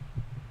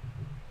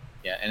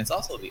 Yeah, and it's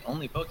also the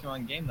only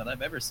Pokemon game that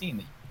I've ever seen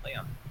that you can play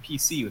on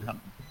PC without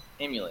an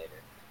emulator.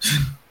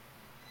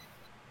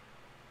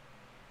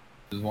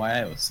 Which is why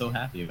I was so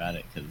happy about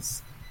it,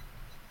 because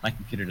my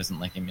computer doesn't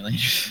like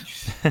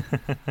emulators. I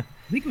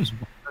think it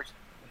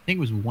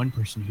was one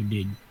person who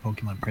did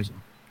Pokemon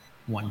Prism.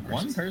 One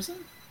person?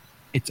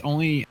 It's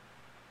only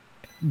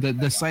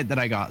the site that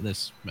I got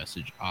this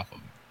message off of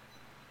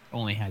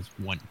only has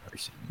one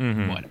person,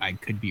 but I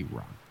could be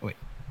wrong. Oh, wait.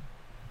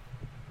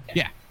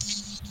 Yeah.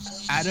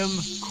 Adam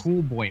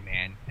Coolboy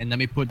Man. And let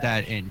me put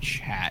that in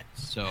chat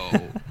so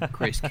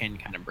Chris can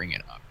kind of bring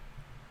it up.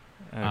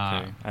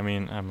 Okay. I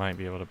mean, I might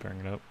be able to bring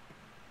it up.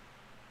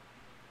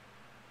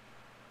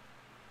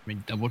 Let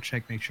me double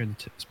check, make sure the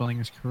spelling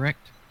is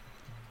correct.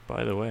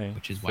 By the way,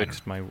 which is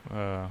fixed my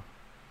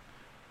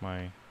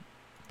my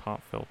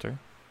pop filter,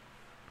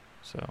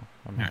 so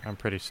I'm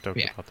pretty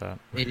stoked about that.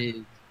 It is,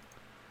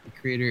 the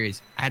creator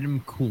is Adam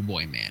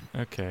Coolboy Man.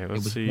 Okay,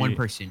 let's see. It was one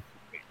person.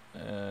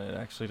 It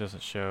actually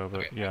doesn't show,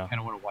 but okay, yeah. I kind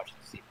of want to watch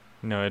the scene.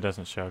 No, it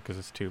doesn't show because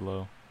it's too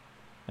low.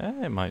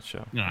 It might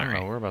show. No, I don't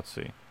know. We're about to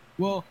see.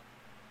 Well,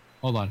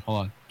 hold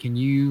on. Can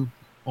you?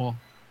 Oh,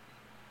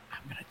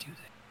 I'm gonna do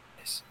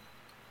this.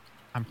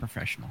 I'm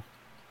professional.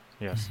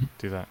 Yes,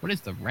 do that. What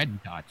is the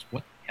red dots?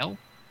 What the hell?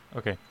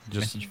 Okay,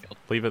 just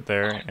leave it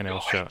there, and it'll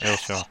show.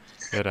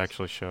 It'll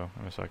actually show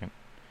in a second,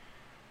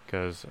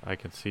 because I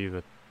can see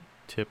the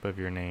tip of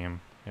your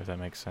name, if that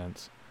makes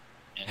sense.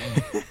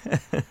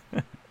 All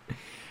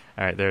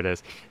right, there it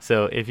is.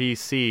 So if you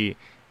see,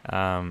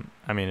 I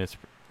mean,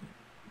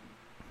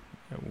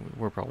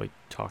 we're probably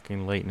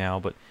talking late now,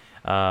 but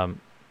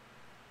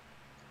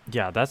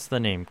yeah, that's the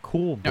name,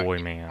 Cool Boy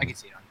Man. I can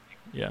see it on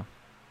the Yeah.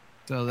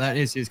 So that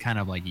is his kind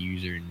of like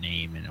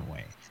username in a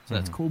way. So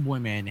that's Cool Boy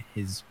Man.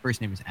 His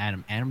first name is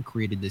Adam. Adam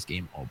created this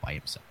game all by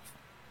himself.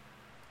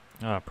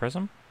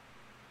 Prism?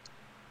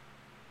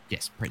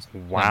 Yes,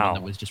 Prism. Wow. The one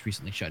that was just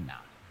recently shut down.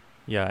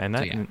 Yeah, and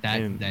that,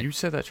 so that you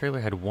said that trailer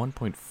had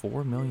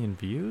 1.4 million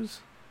views?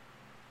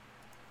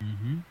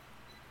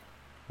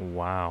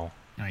 Wow.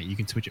 All right, you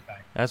can switch it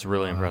back. That's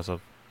really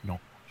impressive. No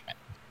chat.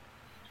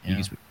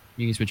 Yeah.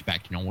 You can switch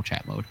back to normal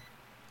chat mode.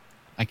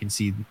 I can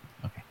see.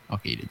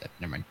 Okay, you did that.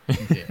 Never mind.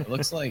 Okay, it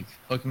looks like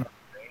Pokemon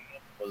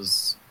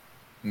was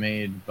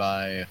made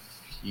by a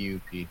few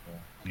people.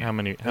 How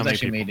many? It was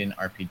actually made in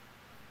RPG.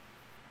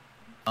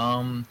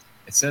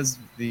 It says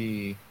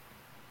the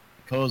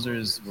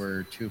composers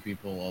were 2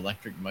 people: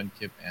 Electric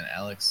Mudkip and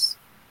Alex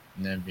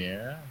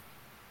Neviera.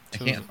 I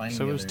can't find.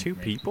 So it was 2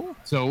 people.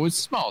 So it was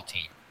small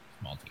team.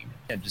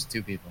 Yeah, just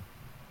 2 people.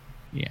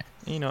 Yeah.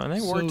 And they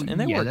worked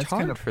worked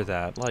hard for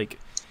that. Like,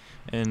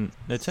 and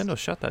Nintendo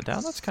shut that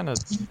down. That's kind of,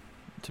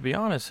 to be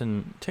honest,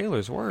 in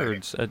Taylor's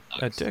words,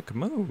 a dick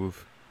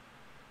move.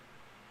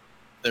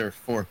 There were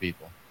 4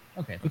 people.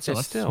 Okay, but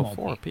it's still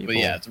 4 people. But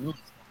yeah, it's really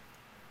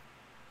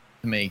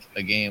to make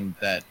a game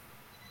that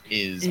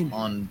is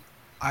on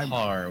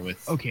par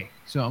with. Okay,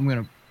 so I'm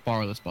gonna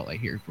borrow the spotlight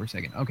here for a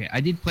second. Okay, I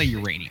did play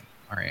Uranium.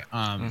 All right.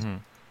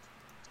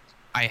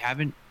 I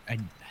haven't.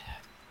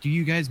 Do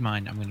you guys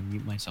mind? I'm gonna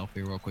mute myself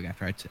here real quick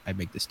after I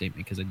make this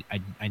statement, because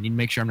I need to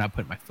make sure I'm not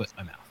putting my foot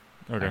in my mouth.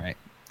 Okay.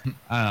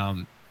 All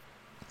right.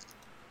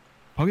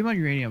 Pokemon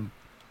Uranium,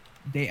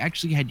 they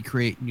actually had to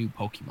create new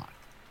Pokemon,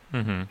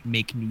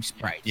 make new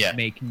sprites,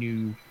 make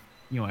new,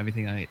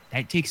 everything like that.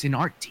 That takes an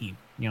art team,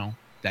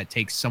 that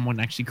takes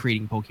someone actually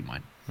creating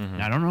Pokemon.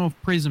 Now, I don't know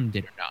if Prism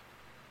did or not.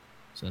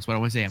 So that's what I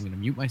want to say. I'm going to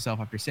mute myself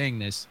after saying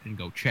this and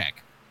go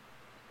check.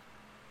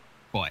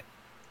 But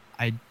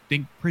I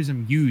think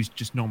Prism used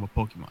just normal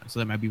Pokemon, so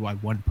that might be why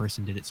one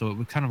person did it. So it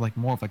was kind of like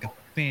more of like a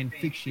fan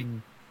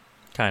fiction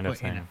kind of but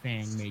thing. in a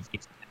fan-made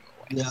game.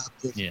 Yeah,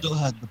 it still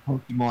had the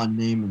Pokemon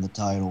name in the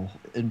title,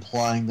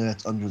 implying that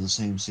it's under the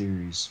same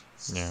series.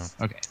 Yeah.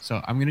 Okay,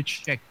 so I'm gonna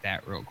check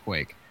that real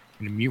quick.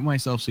 I'm gonna mute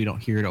myself so you don't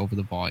hear it over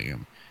the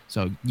volume.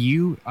 So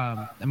I'm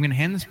gonna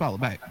hand the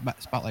spotlight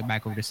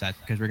back over to Seth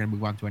because we're gonna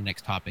move on to our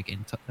next topic,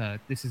 and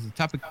this is a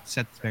topic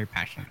Seth's very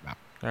passionate about.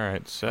 All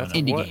right, Seth.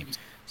 Indie games.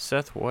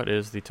 Seth, what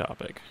is the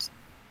topic?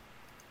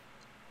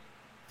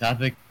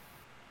 Topic.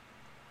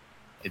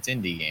 It's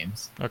indie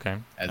games. Okay.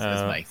 As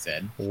Mike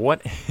said.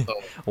 What So,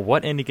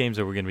 what indie games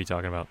are we going to be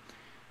talking about?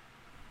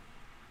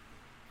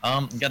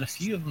 got a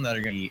few of them that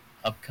are going to be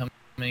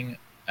upcoming,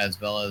 as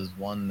well as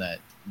one that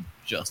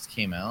just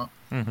came out.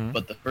 Mm-hmm.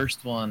 But the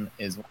first one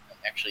is one that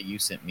actually you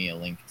sent me a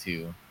link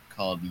to,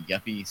 called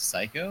Yuppie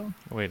Psycho.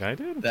 Wait, I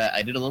did? That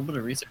I did a little bit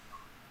of research.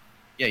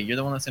 Yeah, you're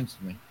the one that sent it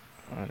to me.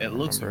 I It don't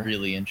looks remember.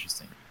 really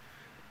interesting.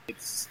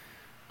 It's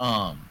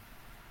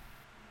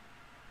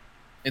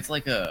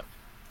like a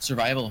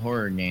survival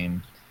horror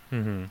game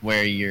Mm-hmm.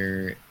 where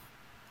you're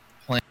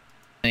playing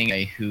a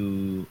guy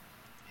who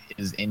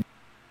is in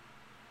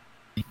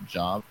a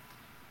job,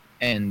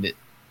 and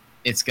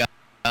it's got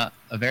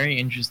a very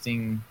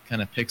interesting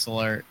kind of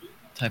pixel art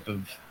type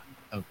of.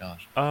 Oh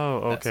gosh.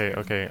 Oh, That's okay, it.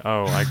 okay.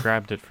 Oh, I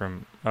grabbed it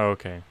from. Oh,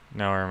 okay.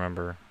 Now I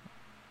remember.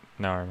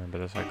 Now I remember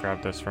this. I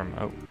grabbed this from.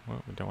 Oh,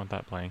 well, we don't want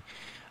that playing.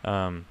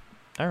 I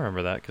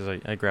remember that because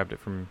I grabbed it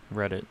from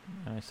Reddit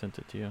and I sent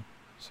it to you.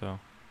 So.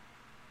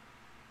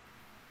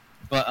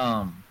 But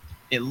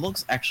it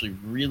looks actually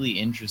really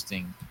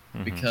interesting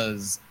Mhm.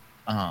 because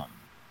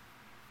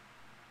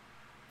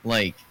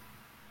like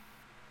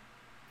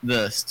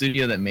the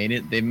studio that made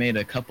it, they've made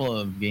a couple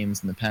of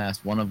games in the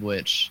past, one of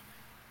which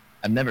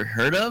I've never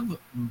heard of,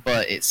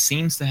 but it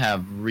seems to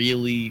have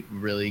really,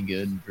 really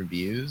good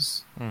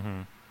reviews.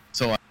 Mhm.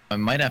 So I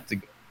might have to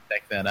go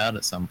check that out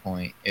at some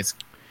point.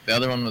 The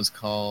other one was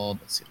called,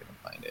 let's see if I can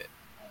find it.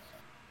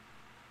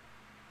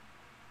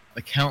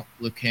 The Count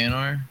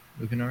Lucanar.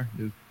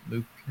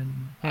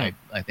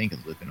 I think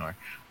it's Lucanar.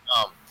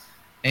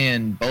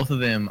 And both of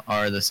them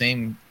are the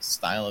same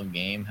style of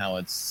game, how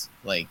it's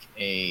like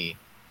a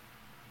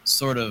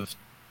sort of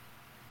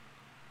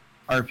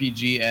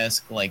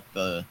RPG-esque, like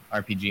the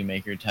RPG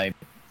Maker type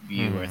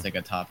view, where it's like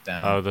a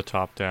top-down. Oh, the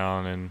top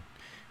down, and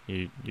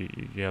you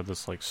have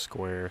this like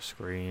square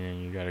screen,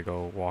 and you got to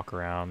go walk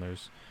around.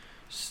 There's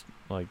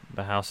like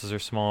the houses are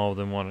small,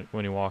 then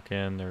when you walk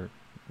in, they're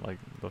like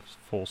the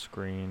full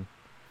screen.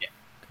 Yeah,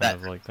 kind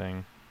of like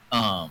thing.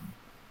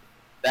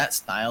 That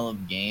style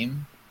of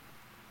game,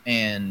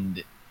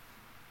 and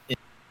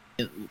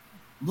it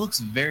looks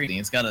very.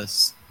 It's got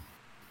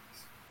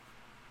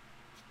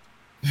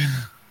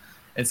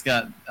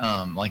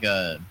like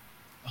a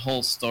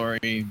whole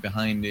story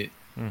behind it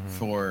Mhm.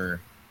 for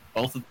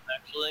both of them.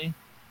 Actually,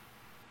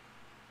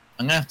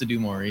 I'm gonna have to do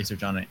more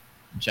research on it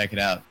and check it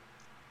out.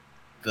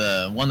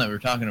 The one that we're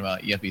talking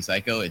about, Yuppie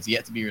Psycho, it's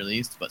yet to be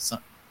released, but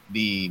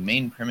the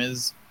main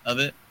premise of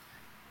it,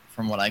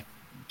 from what I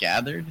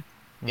gathered,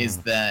 is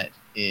that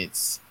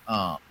it's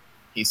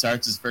he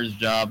starts his first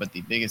job at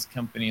the biggest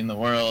company in the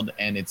world,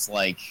 and it's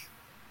like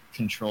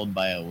controlled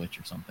by a witch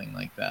or something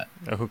like that,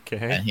 Okay.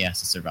 and he has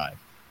to survive.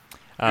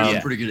 Yeah.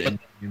 Pretty good.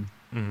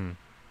 Mhm.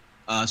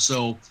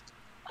 So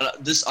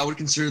this I would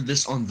consider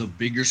this on the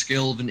bigger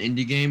scale of an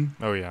indie game.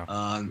 Oh yeah.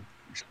 I've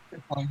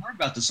probably heard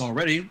about this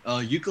already.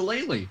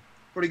 Ukulele,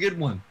 pretty good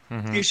one.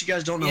 In Mhm. case you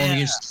guys don't know,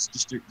 Yeah.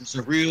 just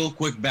a real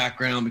quick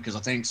background because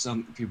I think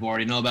some people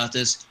already know about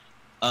this.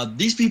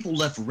 These people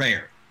left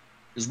Rare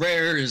because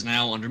Rare is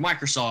now under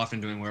Microsoft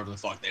and doing whatever the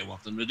fuck they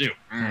want them to do.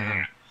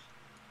 Mhm.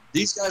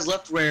 These guys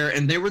left Rare,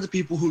 and they were the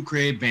people who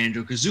created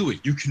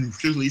Banjo-Kazooie. You can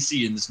really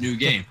see in this new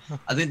game.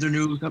 I think their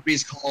new company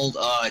is called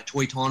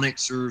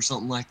Toytonics or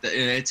something like that.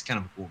 It's kind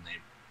of a cool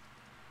name.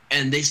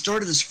 And they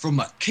started this from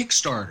a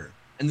Kickstarter,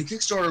 and the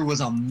Kickstarter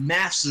was a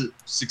massive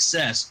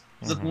success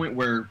to the point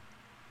where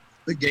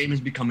the game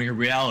is becoming a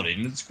reality,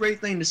 and it's a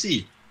great thing to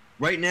see.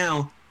 Right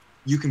now,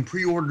 you can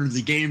pre-order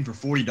the game for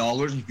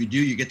 $40, and if you do,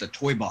 you get the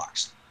toy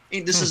box.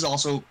 And this is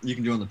also, you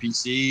can do it on the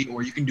PC,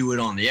 or you can do it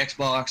on the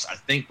Xbox. I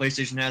think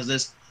PlayStation has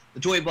this. The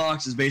toy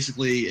box is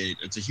basically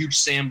it's a huge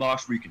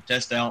sandbox where you can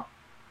test out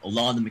a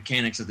lot of the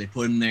mechanics that they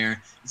put in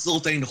there. It's a little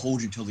thing to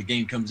hold you until the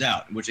game comes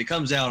out, which it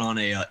comes out on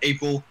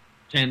April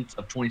 10th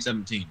of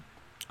 2017.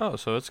 Oh,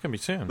 so it's gonna be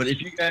soon. But if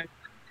you guys,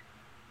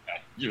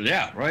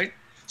 yeah, right.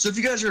 So if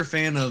you guys are a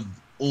fan of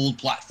old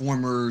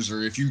platformers,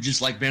 or if you just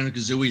like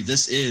Banjo-Kazooie,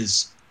 this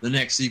is the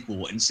next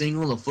sequel. And seeing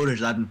all the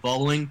footage I've been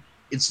following,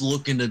 it's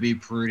looking to be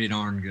pretty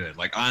darn good.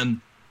 Like,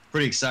 I'm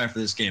pretty excited for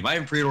this game. I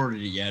haven't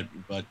pre-ordered it yet,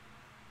 but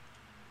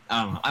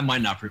I don't know. I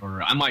might not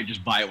pre-order it. I might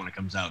just buy it when it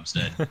comes out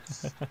instead. All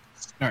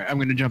right, I'm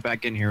gonna jump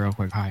back in here real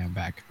quick. Hi, I'm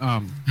back.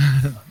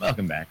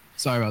 Welcome back.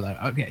 Sorry about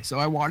that. Okay, so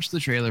I watched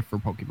the trailer for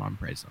Pokemon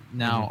Prism.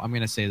 Now I'm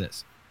gonna say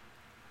this: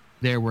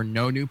 there were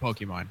no new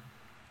Pokemon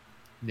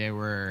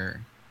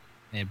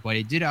but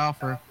it did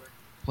offer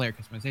player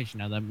customization.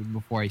 Now,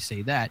 before I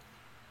say that,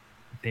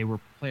 they were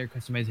player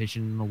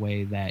customization in a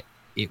way that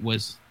it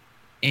was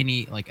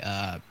any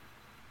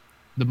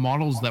the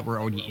models that were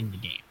already in the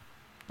game.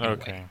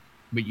 Okay.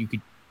 But you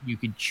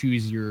could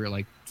choose your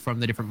from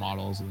the different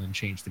models and then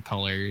change the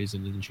colors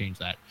and then change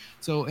that.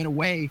 So in a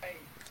way,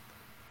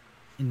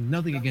 and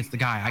nothing against the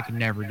guy, I could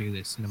never do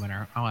this no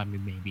matter how. I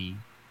mean, maybe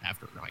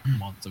after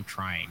months of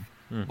trying,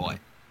 but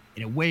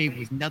in a way, it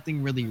was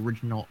nothing really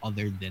original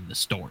other than the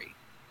story.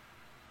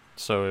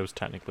 So it was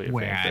technically a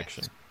fan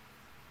fiction.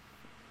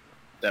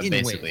 That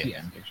basically a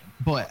fan fiction.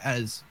 But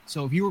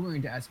so if you were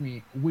going to ask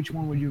me which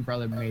one would you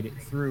rather made it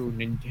through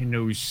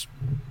Nintendo's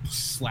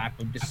slap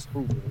of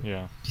disapproval?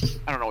 Yeah.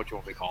 I don't know what you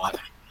want me to call it.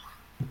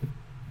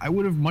 I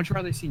would have much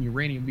rather seen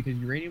Uranium because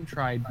Uranium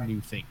tried new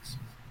things.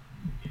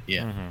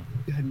 Yeah.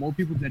 It had more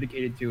people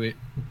dedicated to it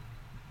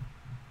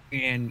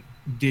and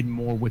did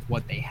more with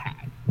what they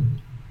had.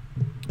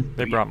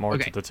 They brought more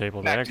to the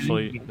table. They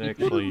actually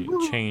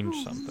changed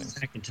something.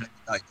 I can tell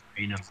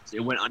you, it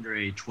went under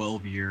a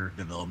 12-year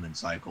development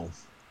cycle.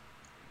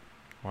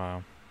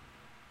 Wow.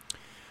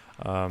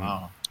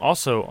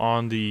 Also,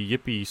 on the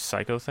Yippee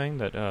Psycho thing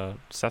that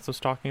Seth was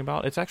talking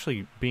about, it's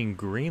actually being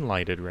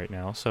green-lighted right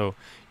now, so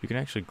you can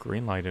actually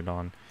green-light it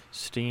on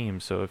Steam.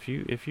 So if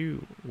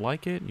you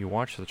like it, you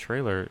watch the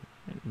trailer,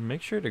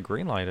 make sure to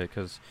green-light it,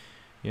 because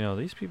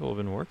these people have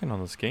been working on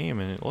this game,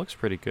 and it looks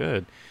pretty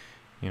good.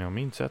 Me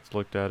and Seth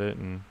looked at it,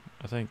 and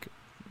I think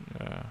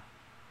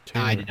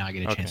I did not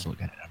get a chance to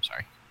look at it. I'm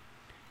sorry.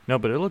 No,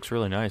 but it looks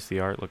really nice. The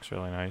art looks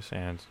really nice,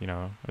 and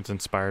it's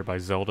inspired by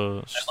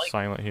Zelda,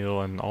 Silent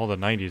Hill, and all the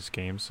 '90s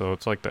games. So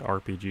it's like the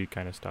RPG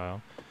kind of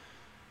style.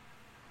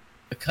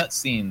 The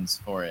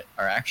cutscenes for it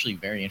are actually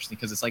very interesting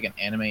because it's like an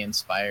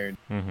anime-inspired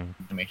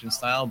animation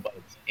style, but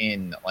it's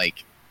in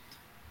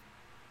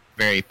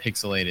very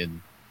pixelated,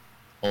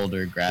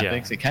 older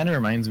graphics. Yeah. It kind of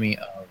reminds me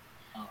of.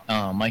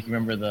 Mike, you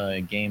remember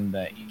the game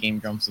that Game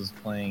Grumps was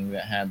playing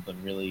that had the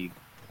really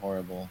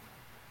horrible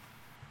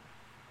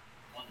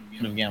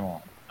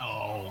Gamelon?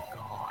 Oh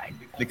God!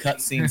 The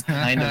cutscenes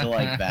kind of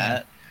like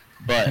that,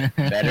 but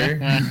better.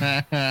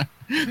 That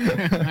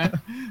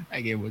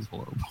game was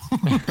horrible.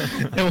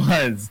 It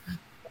was.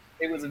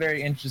 It was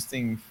very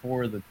interesting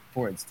for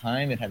its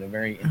time. It had a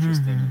very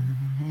interesting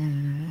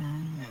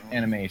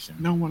animation.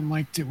 No one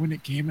liked it when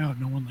it came out.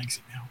 No one likes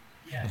it now.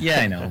 Yeah,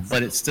 I know,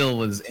 but it still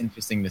was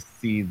interesting to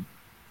see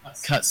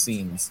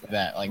cutscenes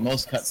that,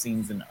 most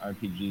cutscenes in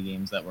RPG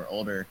games that were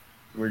older,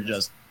 were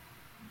just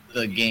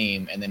the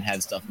game and then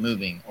had stuff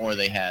moving, or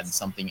they had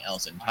something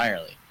else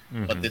entirely.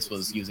 But this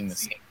was using the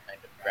same kind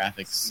of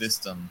graphics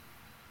system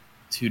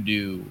to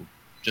do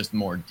just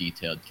more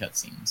detailed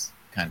cutscenes,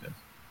 kind of.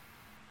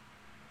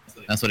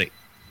 That's what it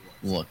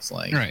looks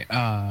like. Right.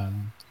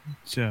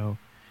 So,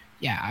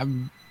 yeah,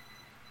 I'm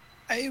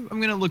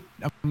gonna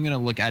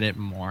look at it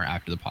more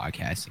after the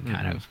podcast and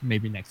kind of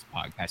maybe next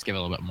podcast give a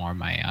little bit more of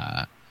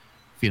my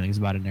feelings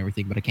about it and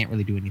everything. But I can't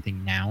really do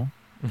anything now.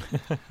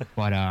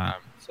 But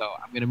so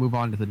I'm gonna move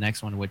on to the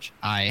next one, which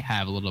I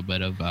have a little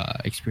bit of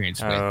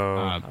experience with.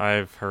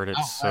 I've heard it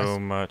so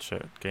much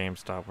at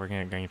GameStop. Working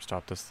at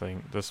GameStop,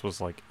 this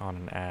was on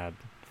an ad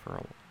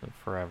for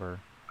forever.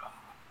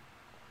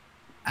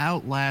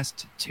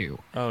 Outlast 2.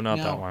 Oh, not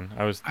that one.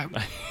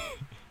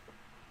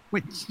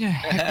 What the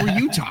heck were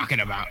you talking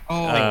about?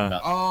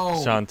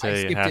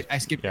 Shantae. I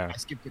skipped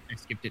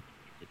it.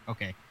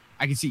 Okay.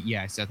 I can see.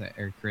 Yeah, I said that,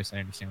 Eric, Chris. I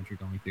understand what you're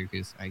going through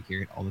because I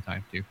hear it all the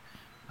time too.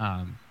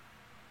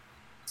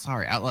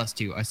 Sorry, Outlast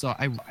 2. I'm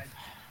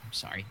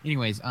sorry.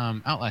 Anyways,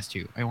 Outlast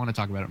 2. I want to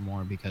talk about it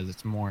more because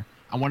it's more.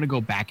 I want to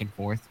go back and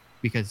forth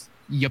because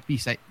Yuppie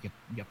Psycho.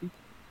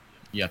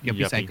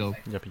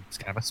 It's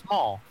kind of a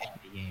small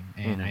indie game,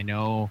 and I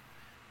know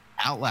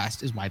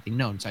Outlast is widely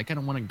known, so I kind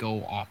of want to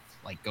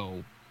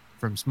go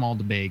from small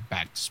to big,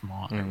 back to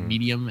small or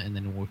medium, and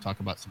then we'll talk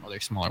about some other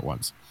smaller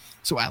ones.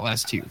 So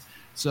Outlast 2.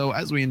 So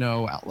as we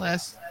know,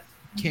 Outlast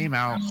came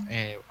out.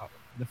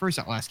 The first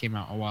Outlast came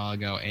out a while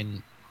ago,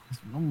 and it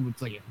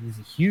was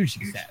a huge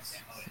success.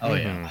 Oh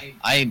yeah,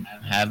 I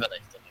have it. I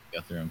still need to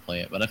go through and play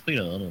it, but I've played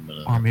a little bit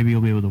of it. Or maybe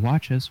you'll be able to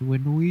watch us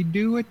when we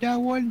do it that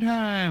one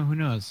time. Who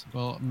knows?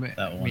 Well,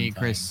 me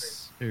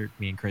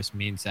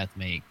and Seth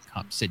may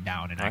sit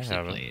down and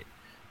actually play it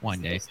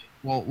one day.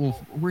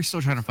 Well, we're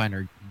still trying to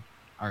find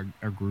our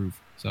groove,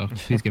 so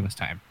please give us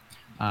time.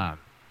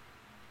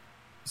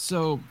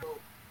 So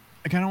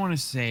I kind of want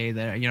to say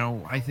that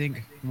I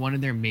think one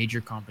of their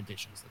major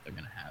competitions that they're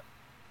going to have,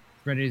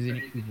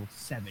 Resident Evil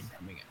 7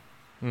 coming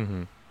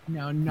in.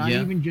 Now, not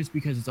even just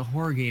because it's a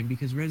horror game,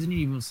 because Resident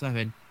Evil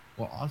 7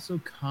 will also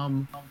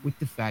come with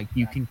the fact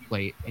you can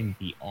play it in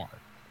VR.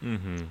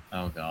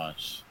 Oh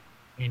gosh!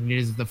 And it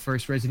is the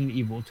first Resident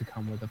Evil to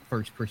come with a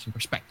first-person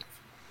perspective.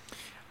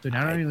 So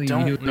not only I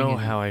don't know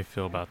how I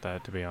feel about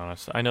that, to be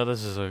honest. I know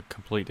this is a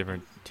complete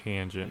different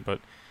tangent, but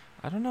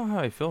I don't know how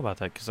I feel about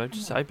that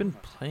because I've been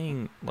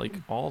playing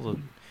all the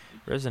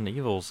Resident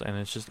Evils, and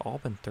it's just all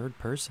been third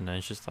person,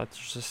 and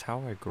that's just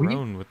how I've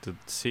grown with the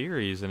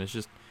series, and it's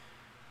just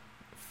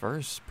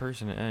first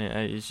person,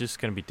 it's just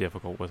gonna be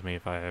difficult with me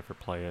if I ever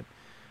play it.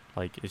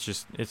 Like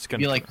it's gonna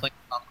be like playing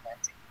Tom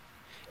Clancy.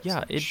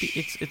 Yeah,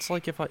 it's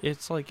like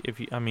if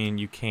you, I mean,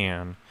 you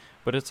can,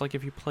 but it's like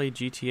if you play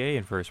GTA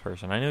in first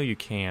person. I know you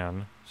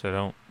can, so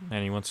don't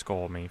anyone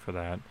scold me for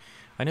that.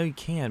 I know you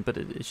can, but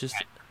it's just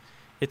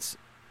it's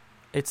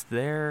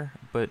there,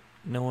 but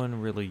no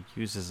one really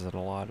uses it a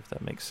lot, if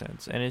that makes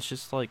sense. And it's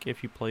just like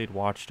if you played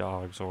Watch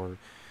Dogs or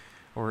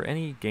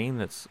any game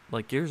that's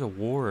like Gears of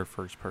War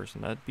first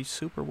person, that'd be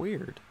super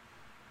weird.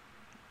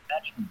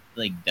 Imagine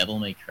like Devil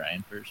May Cry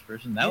in first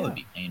person. That would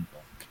be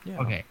painful. Yeah.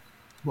 Okay,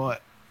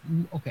 but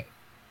okay,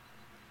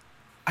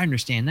 I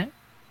understand that,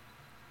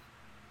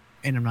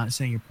 and I'm not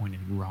saying your point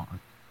is wrong,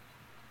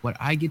 but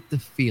I get the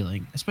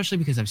feeling, especially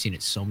because I've seen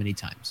it so many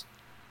times,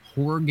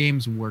 horror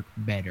games work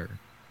better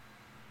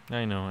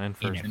I know, and in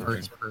first a person.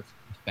 first-person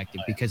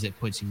perspective because it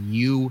puts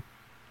you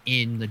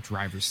in the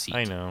driver's seat.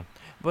 I know,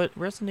 but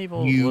Resident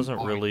Evil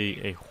wasn't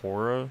really a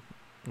horror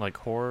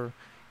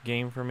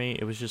game for me.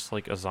 It was just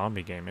like a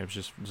zombie game. It was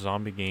just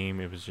zombie game.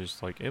 It was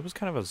just like, it was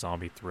kind of a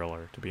zombie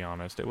thriller, to be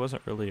honest. It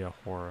wasn't really a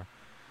horror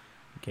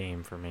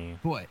game for me.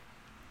 But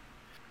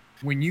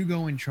when you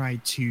go and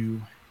try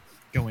to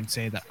go and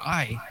say that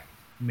I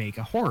make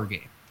a horror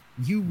game,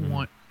 you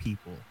want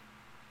people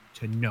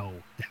to know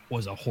that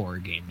was a horror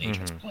game they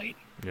just played.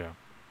 Yeah.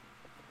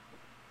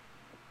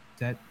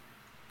 That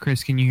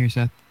Chris, can you hear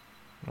Seth?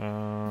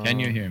 Can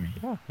you hear me?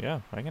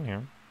 Yeah, I can hear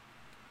him.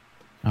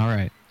 All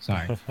right,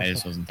 sorry. I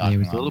just wasn't talking. There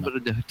was a loud little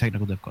enough. bit of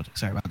technical difficulty.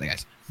 Sorry about that,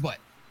 guys. But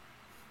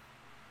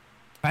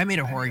if I made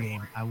a horror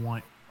game, I don't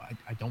want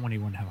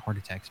anyone to have heart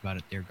attacks about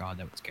it. Dear God,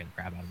 that would scare the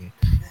crap out of me.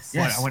 Yes.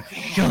 But I want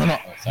Kill them all.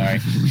 Oh, sorry.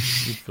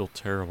 You'd feel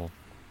terrible.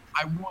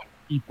 I want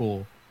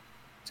people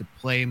to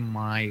play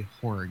my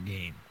horror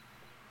game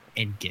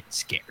and get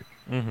scared.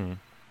 Mm-hmm.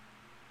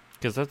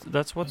 Because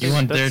that's what You they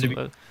want that's, there to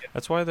be-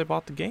 that's why they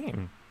bought the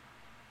game.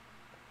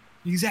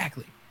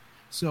 Exactly.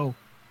 So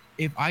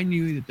if I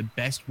knew that the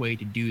best way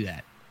to do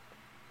that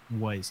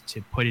was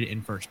to put it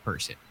in first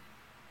person,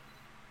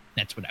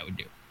 that's what I would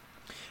do.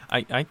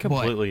 I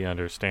completely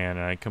understand,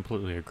 and I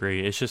completely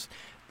agree. It's just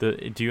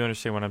do you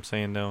understand what I'm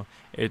saying though?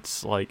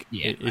 It's like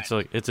it's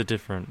a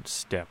different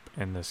step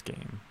in this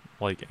game.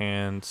 Like,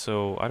 and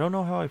so I don't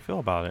know how I feel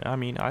about it. I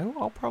mean,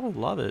 I'll probably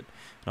love it,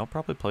 and I'll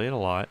probably play it a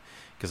lot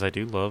because I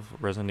do love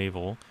Resident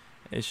Evil.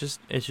 It's just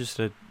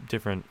a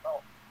different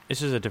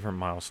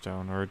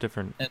milestone or a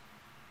different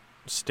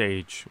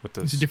stage with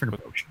this. It's a different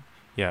approach.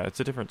 Yeah, it's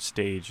a different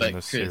stage in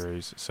this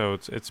series, so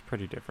it's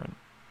pretty different.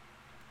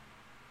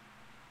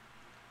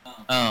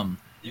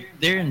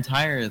 Their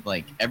entire,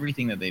 like,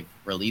 everything that they've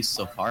released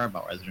so far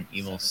about Resident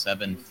Evil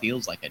 7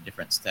 feels like a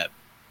different step.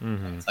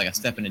 Mm-hmm. It's like a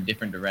step in a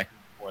different direction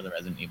for the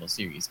Resident Evil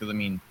series. Because I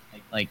mean,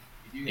 like,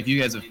 if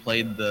you guys have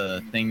played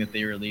the thing that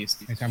they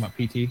released, Are you talking about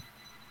PT?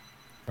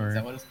 Or is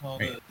that what it's called?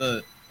 Right.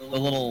 The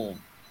little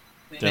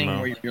thing Demo.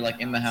 where you're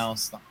like in the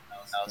house,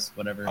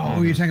 whatever.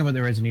 Oh, you're talking about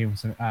the Resident Evil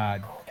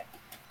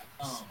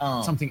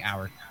something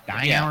hour,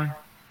 dying hour,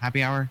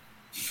 happy hour.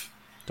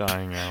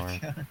 Dying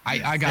hour.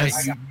 I got it.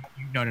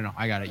 No,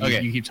 I got it.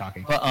 Okay. You keep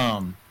talking. But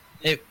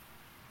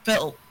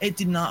it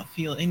did not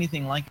feel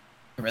anything like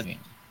a Resident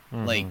Evil.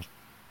 Mm-hmm. Like,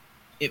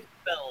 it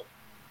felt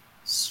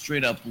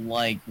straight up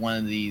like one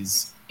of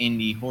these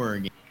indie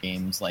horror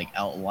games like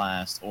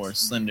Outlast or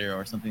Slender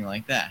or something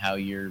like that. How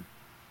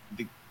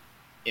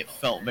it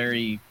felt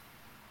very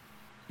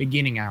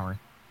Beginning hour.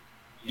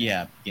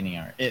 beginning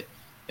hour. It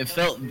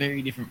felt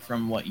very different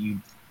from what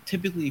you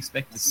typically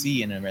expect to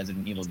see in a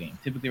Resident Evil game.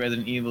 Typically,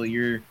 Resident Evil,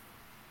 you're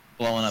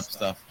blowing up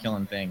stuff,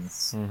 killing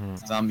things,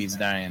 zombies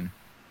dying,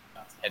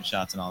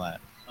 headshots, and all that.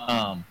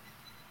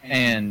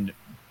 And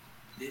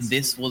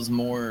this was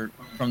more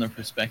from the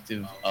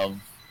perspective of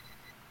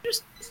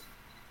just.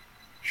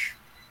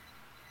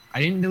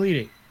 I didn't delete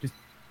it. Just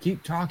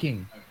keep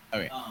talking.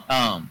 Okay.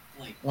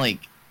 Like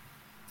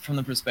from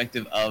the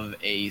perspective of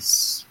a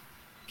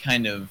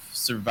kind of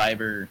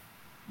survivor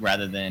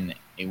rather than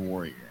a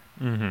warrior.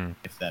 Mm-hmm.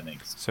 If that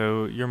makes sense.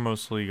 So you're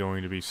mostly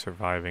going to be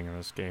surviving in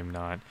this game,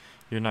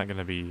 you're not going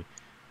to be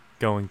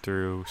going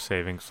through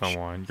saving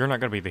someone. You're not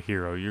going to be the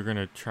hero.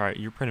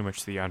 You're pretty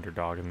much the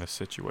underdog in this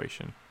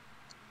situation.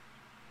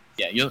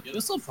 Yeah,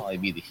 you'll still probably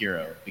be the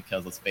hero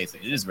because let's face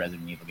it is a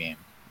Resident Evil game.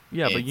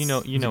 Yeah, but you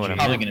know what I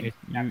probably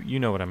meant. You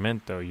know what I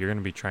meant though. You're going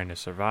to be trying to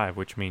survive,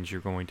 which means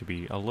you're going to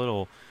be a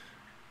little.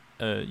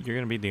 You're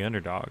going to be the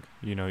underdog.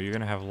 You know, you're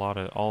going to have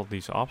all of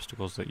these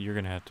obstacles that you're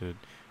going to have to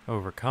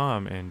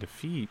overcome and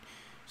defeat,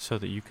 so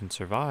that you can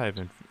survive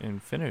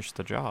and finish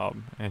the job,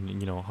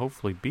 and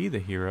hopefully be the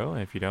hero.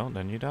 And if you don't,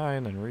 then you die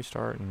and then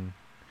restart and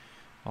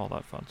all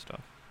that fun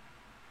stuff.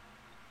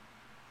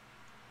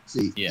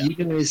 See, you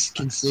guys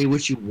can say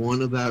what you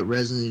want about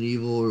Resident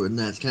Evil and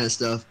that kind of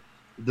stuff.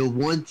 The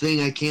one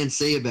thing I can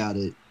say about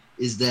it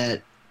is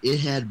that it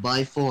had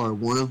by far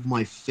one of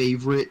my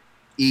favorite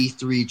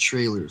E3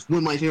 trailers. One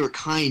of my favorite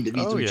kind of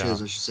E3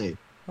 trailers, I should say.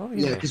 Oh,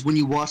 yeah. Yeah, because when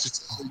you watch it,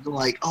 you're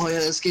like, oh yeah,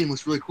 this game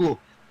looks really cool.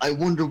 I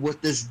wonder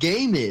what this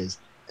game is.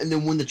 And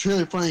then when the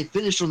trailer finally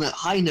finished on that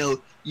high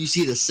note, you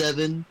see the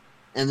 7,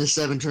 and the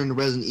 7 turned to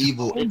Resident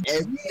Evil, and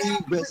every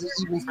Resident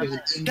Evil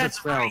fan in the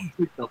crowd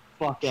freaked the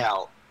fuck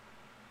out.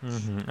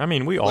 I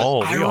mean, we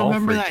all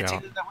remember freaked that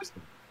out. too.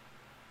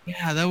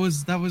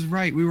 That was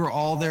right. We were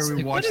all there.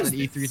 We watched that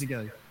E3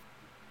 together.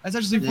 That's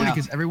actually funny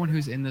because everyone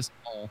who's in this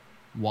hall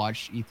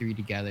watched E3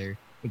 together,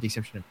 with the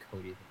exception of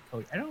Cody.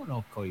 I don't know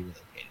if Cody really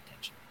paid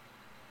attention.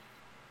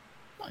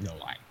 I'm not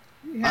gonna lie.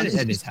 He had it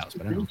at his house,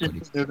 but I don't know if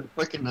Cody. They're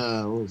fucking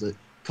what was it?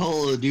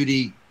 Call of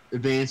Duty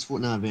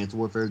not Advanced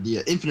Warfare,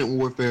 the Infinite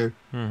Warfare.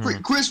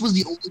 Chris was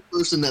the only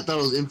person that thought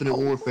it was Infinite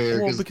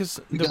Warfare. Well, because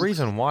the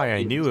reason why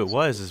I knew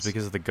it is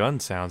because of the gun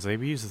sounds.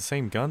 They've used the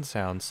same gun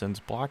sounds since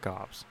Black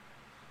Ops.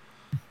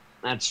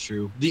 That's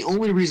true. The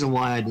only reason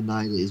why I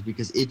denied it is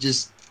because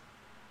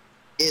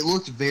it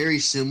looked very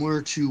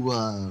similar to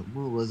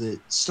what was it?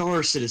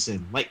 Star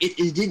Citizen. Like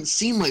it didn't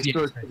seem like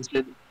Star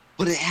Citizen,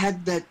 but it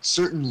had that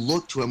certain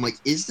look to it. I'm like,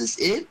 is this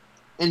it?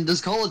 And does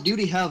Call of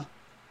Duty have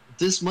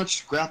this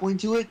much grappling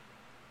to it?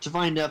 To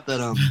find out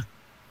that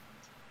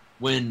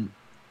when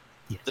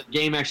the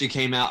game actually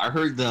came out, I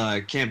heard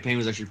the campaign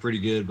was actually pretty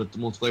good, but the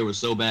multiplayer was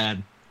so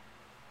bad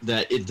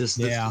that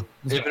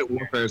Infinite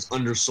Warfare is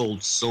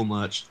undersold so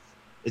much.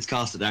 It's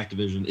costed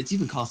Activision. It's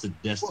even costed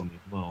Destiny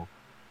as well.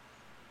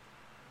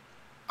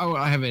 Oh,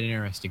 I have an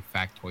interesting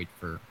factoid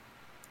for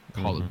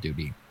Call of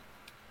Duty.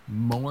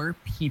 More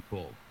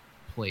people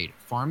played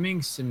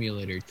Farming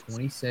Simulator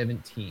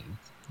 2017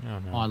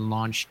 on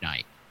launch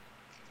night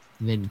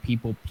than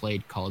people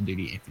played Call of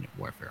Duty Infinite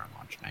Warfare on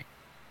launch night.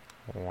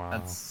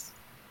 Wow.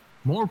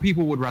 More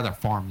people would rather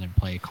farm than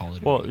play Call of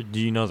Duty. Well,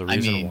 do you know the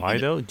reason why,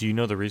 though? Do you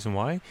know the reason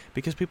why?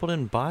 Because people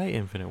didn't buy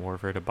Infinite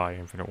Warfare to buy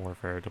Infinite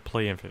Warfare, to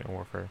play Infinite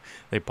Warfare.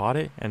 They bought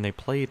it, and they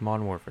played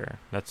Modern Warfare.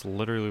 That's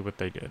literally what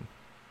they did.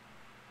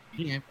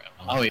 Yeah.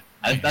 Oh,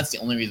 yeah. That's the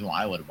only reason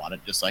why I would have bought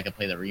it, just so I could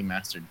play the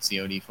remastered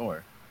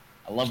COD4.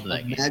 I loved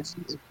that game.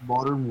 Imagine if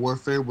Modern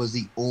Warfare was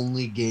the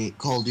only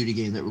Call of Duty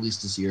game that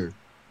released this year.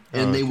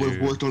 And they would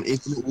have worked on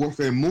Infinite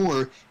Warfare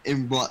more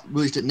and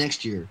released it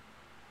next year.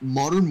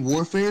 Modern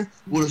Warfare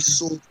would have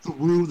sold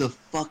through the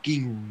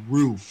fucking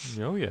roof.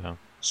 Oh, yeah.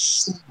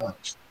 So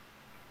much.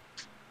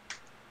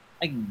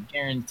 I can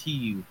guarantee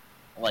you,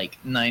 like,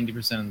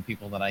 90% of the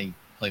people that I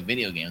play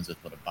video games with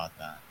would have bought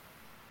that.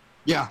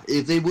 Yeah,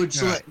 if they would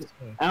sell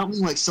I don't mean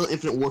like sell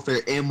Infinite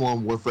Warfare and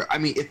Modern Warfare. I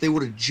mean, if they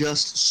would have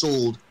just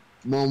sold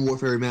Modern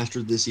Warfare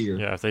Remastered this year.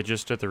 Yeah, if they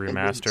just did the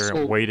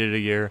remaster, waited a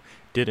year,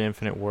 did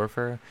Infinite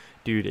Warfare,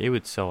 dude, it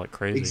would sell like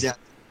crazy.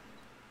 Exactly.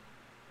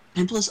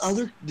 And plus,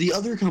 the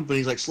other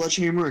companies like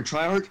Sledgehammer and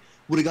Treyarch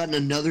would have gotten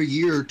another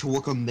year to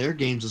work on their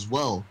games as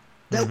well.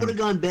 That would have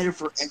gone better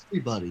for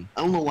everybody.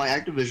 I don't know why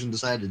Activision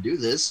decided to do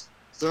this.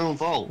 It's their own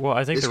fault. Well,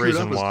 I think the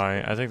reason why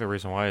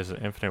is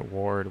that Infinite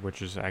Ward,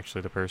 which is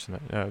actually the person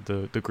that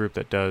the group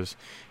that does,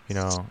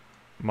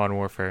 Modern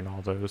Warfare and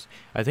all those.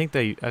 I think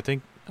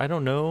I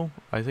don't know.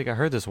 I think I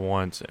heard this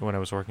once when I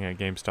was working at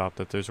GameStop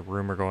that there's a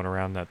rumor going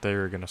around that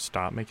they're going to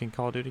stop making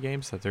Call of Duty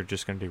games, that they're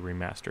just going to do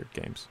remastered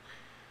games.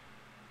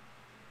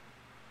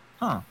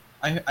 Huh.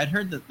 I'd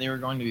heard that they were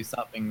going to be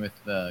stopping with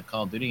the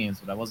Call of Duty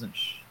games, but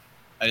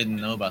I didn't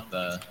know about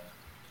the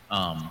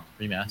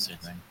remastered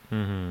thing.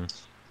 Mm-hmm.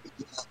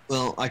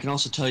 Well, I can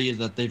also tell you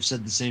that they've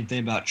said the same thing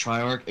about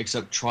Treyarch,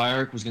 except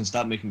Treyarch was going to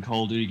stop making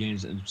Call of Duty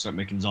games and start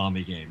making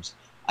zombie games.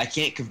 I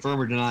can't confirm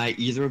or deny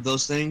either of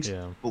those things,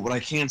 but what I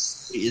can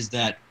say is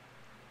that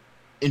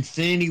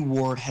Infinity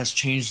Ward has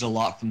changed a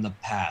lot from the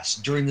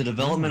past. During the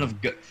development of...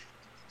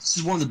 This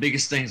is one of the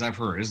biggest things I've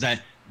heard, is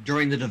that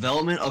during the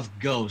development of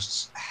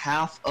Ghosts,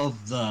 half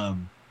of the...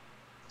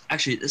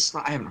 Actually,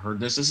 I haven't heard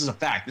this. This is a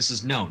fact. This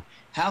is known.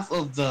 Half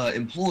of the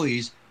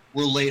employees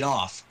were laid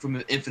off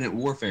from Infinite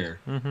Warfare.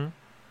 Mm-hmm.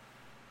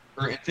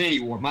 Or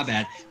Infinity Ward, my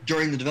bad.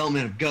 During the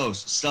development of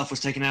Ghosts, stuff was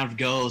taken out of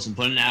Ghosts and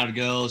put out of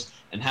Ghosts,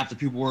 and half the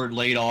people were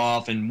laid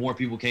off, and more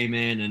people came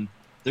in, and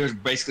they were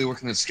basically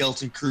working the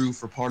skeleton crew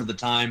for part of the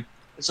time,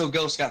 and so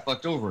Ghosts got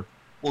fucked over.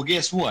 Well,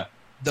 guess what?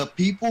 The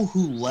people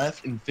who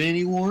left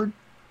Infinity Ward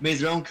made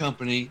their own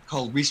company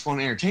called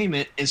Respawn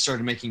Entertainment and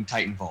started making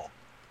Titanfall.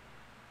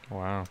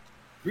 Wow.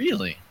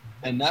 Really?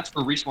 And that's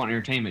where Respawn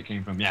Entertainment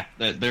came from. Yeah,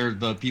 they're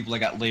the people that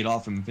got laid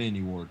off from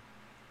Infinity Ward.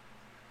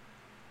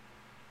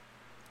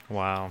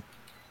 Wow.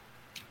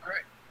 All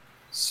right.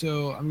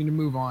 So I'm going to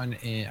move on.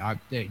 And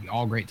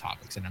all great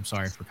topics, and I'm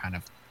sorry for kind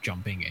of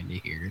jumping into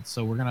here.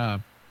 So we're going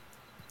to...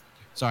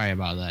 Sorry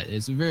about that.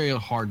 It's a very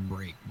hard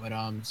break, but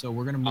so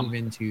we're gonna move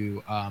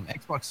into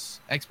Xbox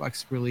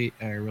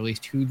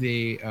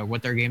released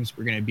what their games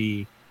were gonna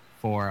be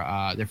for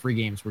their free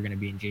games were gonna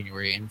be in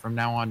January, and from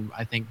now on,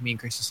 I think me and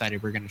Chris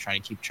decided we're gonna try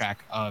to keep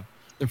track of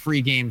the free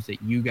games that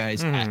you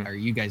guys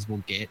you guys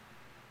will get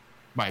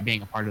by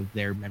being a part of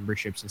their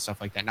memberships and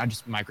stuff like that. Not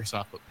just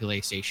Microsoft, but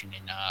PlayStation,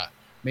 and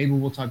maybe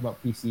we'll talk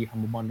about PC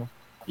Humble Bundle.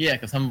 Yeah,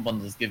 because Humble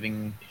Bundle is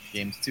giving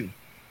games too,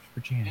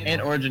 put your hand and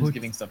down. Origin's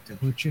giving stuff too.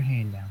 Put your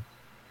hand down.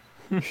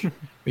 But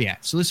yeah,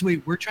 so this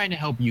way we're trying to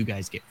help you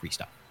guys get free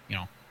stuff.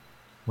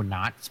 We're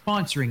not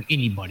sponsoring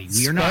anybody.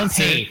 We are not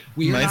paid.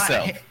 We are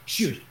not.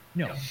 Shoot,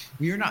 no,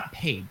 we are not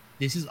paid.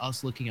 This is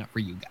us looking out for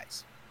you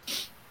guys.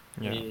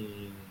 Yeah.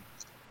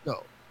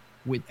 So,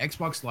 with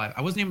Xbox Live,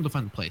 I wasn't able to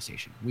find the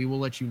PlayStation. We will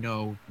let you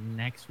know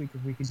next week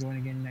if we can join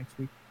again next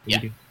week.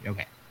 Yeah.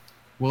 Okay.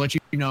 We'll let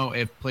you know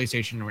if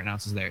PlayStation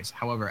announces theirs.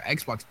 However,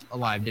 Xbox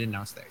Live did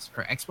announce theirs.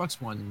 For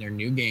Xbox One, their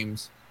new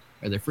games,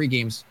 or their free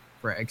games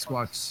for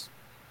Xbox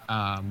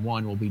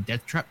One will be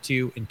Death Trap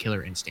 2 and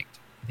Killer Instinct.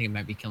 I think it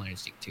might be Killer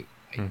Instinct 2.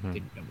 I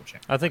didn't double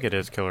check. I think it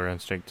is Killer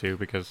Instinct 2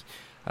 because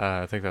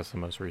I think that's the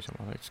most recent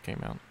one that just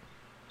came out.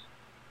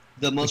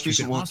 The most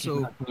recent one,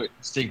 also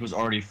Instinct was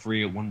already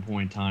free at one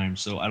point in time,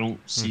 so I don't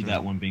see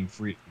that one being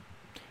free.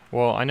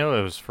 Well, I know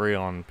it was free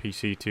on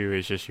PC too.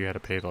 It's just you had to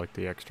pay like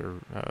the extra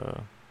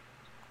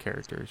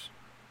characters.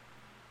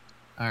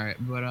 All right,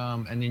 but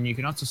and then you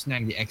can also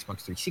snag the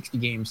Xbox 360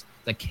 games,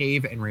 The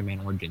Cave and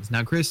Rayman Origins.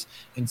 Now, Chris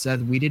and Seth,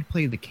 we did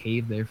play The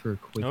Cave there for a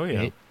quick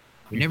bit.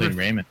 We never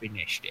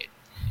finished it,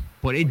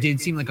 but it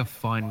did seem like a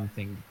fun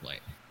thing to play.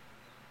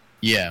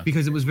 Yeah,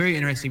 because it was very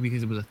interesting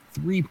because it was a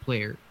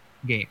 3-player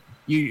game.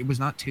 It was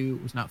not 2,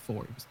 it was not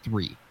 4, it was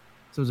 3.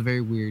 So it was a very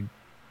weird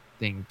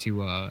thing to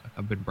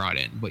have been brought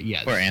in. But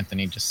yeah, poor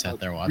Anthony just sat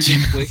there watching.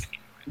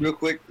 Real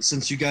quick,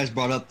 since you guys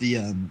brought up the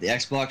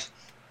Xbox,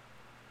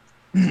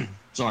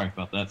 sorry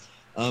about that.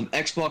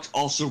 Xbox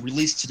also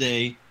released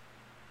today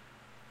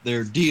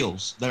their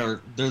deals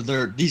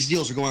these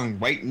deals are going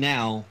right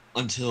now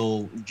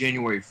until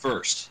January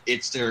 1st.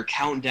 It's their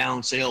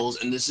countdown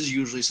sales, and this is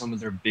usually some of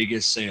their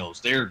biggest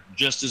sales. They're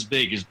just as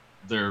big as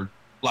their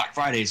Black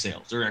Friday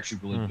sales. They're actually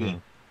really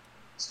good.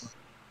 So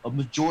a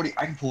majority,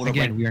 I can pull it up.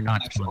 Again, we are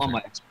not on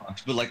my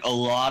Xbox, but like a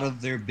lot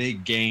of their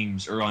big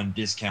games are on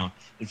discount.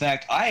 In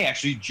fact, I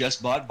actually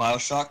just bought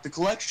BioShock the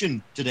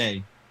Collection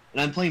today,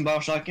 and I'm playing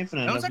BioShock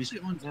Infinite. That was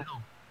actually on sale.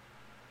 I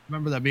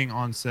remember that being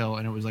on sale,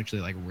 and it was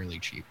actually like really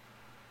cheap.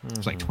 It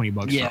was like $20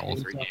 for all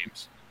 3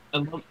 games.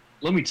 And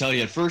let me tell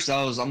you, at first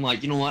I'm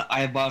like, you know what? I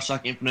have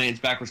BioShock Infinite. It's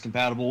backwards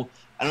compatible.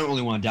 I don't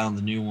really want to download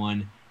the new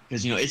one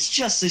because, you know, it's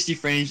just 60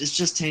 frames. It's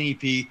just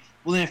 1080p.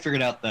 Well, then I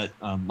figured out that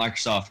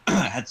Microsoft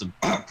had some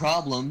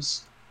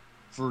problems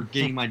for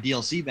getting my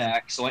DLC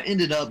back, so I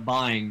ended up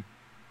buying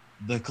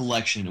the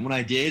collection. And when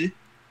I did,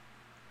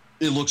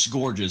 it looks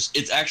gorgeous.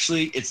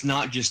 It's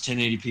not just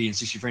 1080p and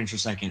 60 frames per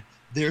second.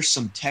 There's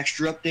some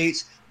texture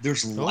updates.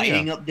 There's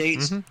lighting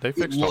updates. They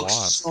fixed it a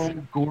looks lot. so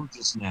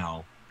gorgeous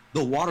now.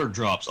 The water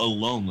drops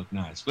alone look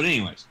nice. But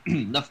anyways,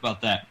 enough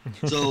about that.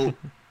 So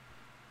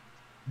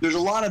there's a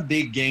lot of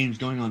big games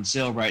going on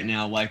sale right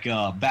now, like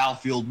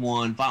Battlefield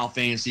 1, Final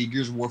Fantasy,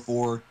 Gears of War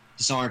 4,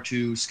 Dishonored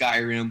 2,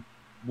 Skyrim.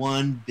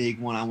 One big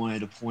one I wanted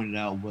to point it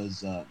out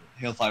was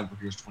Halo 5 over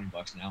here is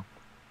 $20 now.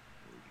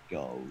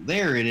 Go.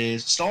 There it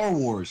is. Star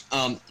Wars.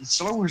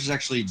 Star Wars has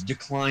actually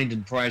declined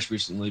in price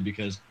recently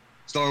because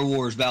Star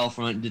Wars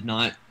Battlefront did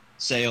not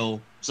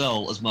sell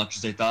as much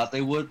as they thought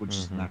they would, which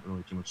is not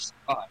really too much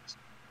surprise.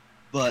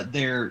 But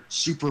their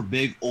super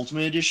big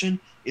Ultimate Edition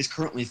is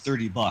currently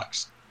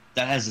 $30.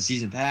 That has the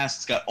season pass.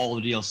 It's got all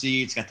the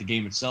DLC. It's got the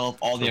game itself.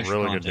 All the extra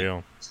content. Really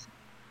good deal.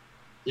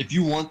 If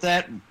you want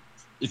that,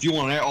 if you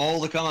want all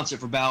the content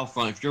for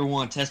Battlefront, if you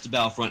want to test the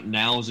Battlefront,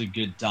 now is a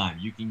good time.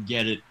 You can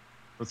get it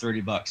for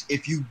 $30.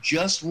 If you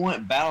just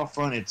want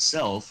Battlefront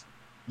itself,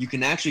 you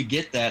can actually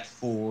get that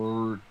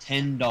for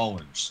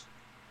 $10.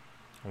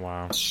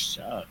 Wow.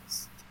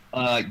 Shucks.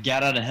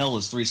 Gat Out of Hell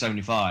is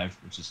 $3.75,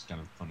 which is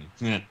kind of funny.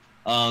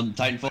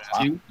 Titanfall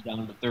 2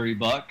 down to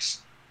 $30.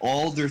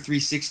 All their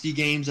 360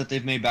 games that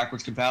they've made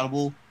backwards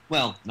compatible,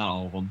 well, not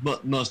all of them,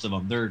 but most of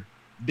them, their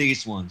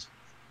biggest ones,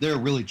 they're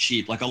really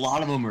cheap. Like a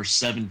lot of them are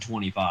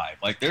 $7.25.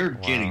 Like they're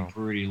getting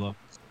pretty low.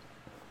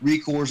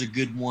 Recore is a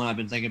good one I've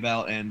been thinking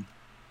about, and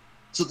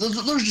so those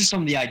are just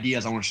some of the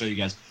ideas I want to show you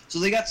guys. So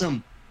they got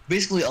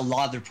basically a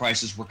lot of their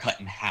prices were cut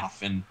in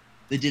half, and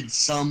they did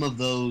some of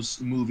those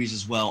movies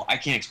as well. I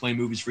can't explain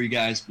movies for you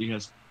guys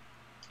because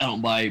I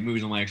don't buy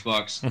movies on my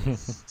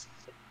Xbox.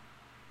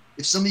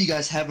 If some of you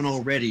guys haven't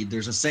already,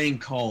 there's a thing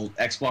called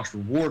Xbox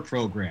Reward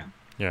Program.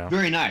 Yeah.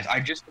 Very Very nice. I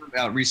just found it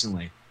out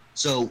recently.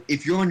 So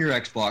if you're on your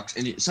Xbox,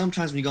 and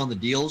sometimes when you go on the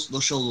deals, they'll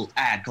show a little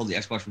ad called the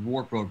Xbox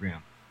Reward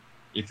Program.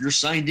 If you're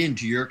signed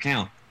into your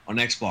account on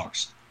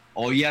Xbox,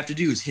 all you have to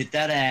do is hit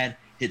that ad,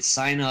 hit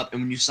sign up,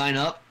 and when you sign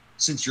up,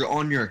 since you're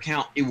on your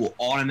account, it will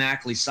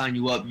automatically sign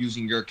you up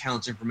using your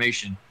account's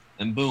information,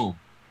 and boom.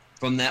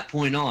 From that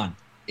point on,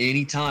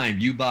 anytime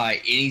you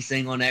buy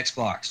anything on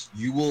Xbox,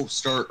 you will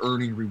start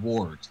earning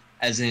rewards.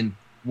 As in,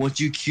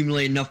 once you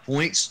accumulate enough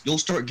points, you'll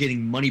start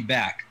getting money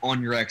back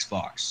on your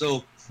Xbox.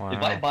 So if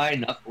I buy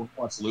enough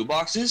Overwatch loot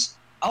boxes,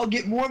 I'll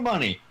get more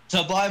money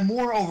to buy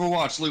more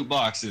Overwatch loot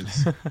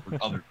boxes.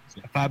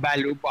 If I buy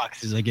loot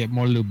boxes, I get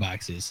more loot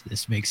boxes.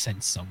 This makes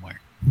sense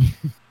somewhere.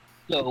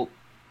 So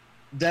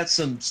that's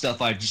some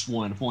stuff I just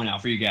wanted to point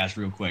out for you guys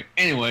real quick.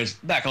 Anyways,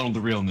 back on to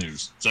the real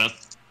news.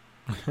 Seth?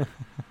 All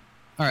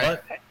right.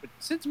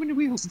 Since when did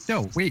we?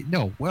 No, wait,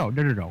 no. Well,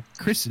 no.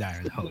 Chris and I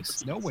are the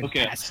hosts. No one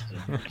asked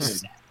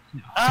Chris.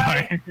 No,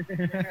 sorry.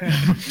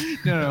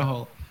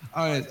 No.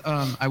 All right.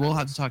 I will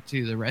have to talk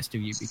to the rest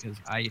of you because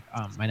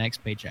my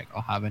next paycheck,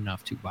 I'll have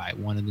enough to buy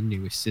one of the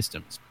newest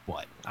systems.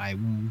 But I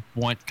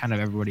want kind of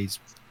everybody's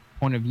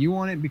point of view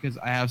on it because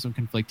I have some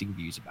conflicting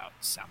views about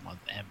some of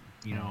them.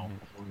 You know,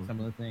 some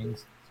of the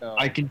things. So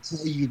I can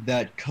tell you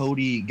that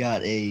Cody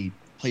got a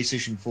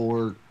PlayStation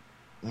 4.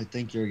 I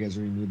think you guys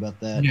already knew about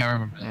that. Yeah, I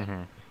remember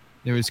that.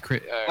 There was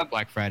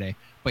Black Friday,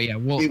 but yeah,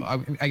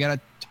 I gotta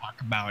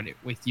talk about it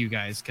with you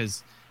guys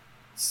because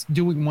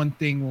doing one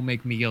thing will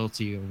make me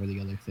guilty over the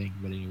other thing.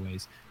 But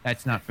anyways,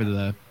 that's not for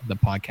the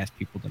podcast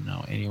people to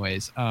know.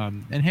 Anyways,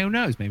 and who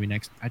knows? Maybe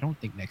I don't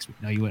think next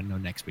week. No, you wouldn't know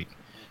next week.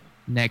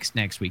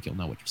 Next week you'll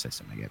know what your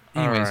system I get.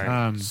 Anyways, all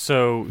right.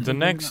 So the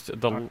next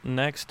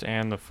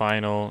and the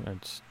final.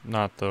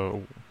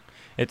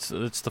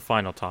 It's the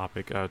final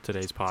topic of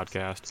today's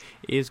podcast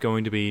is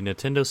going to be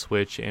Nintendo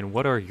Switch, and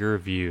what are your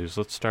views?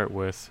 Let's start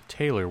with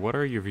Taylor. What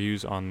are your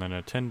views on the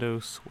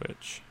Nintendo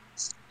Switch?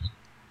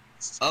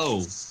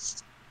 Oh,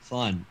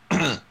 fun.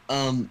 Yeah,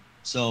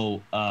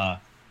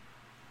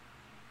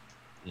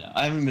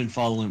 I haven't been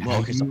following.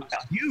 Well, okay, so I'm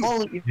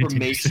following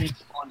information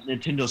on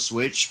Nintendo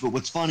Switch, but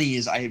what's funny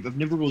is I've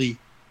never really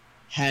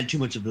had too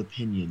much of an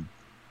opinion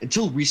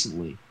until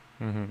recently.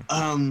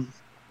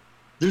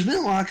 There's been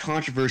a lot of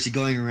controversy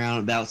going around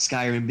about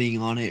Skyrim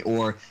being on it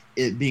or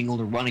it being able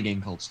to run a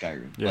game called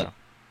Skyrim. Yeah, but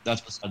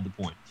that's beside the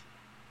point.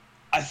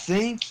 I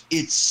think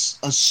it's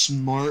a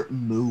smart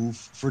move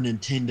for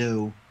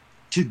Nintendo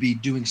to be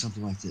doing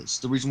something like this.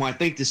 The reason why I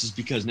think this is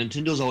because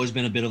Nintendo's always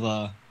been a bit of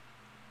an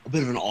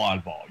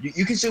oddball.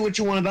 You can say what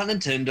you want about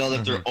Nintendo,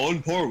 that they're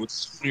on par with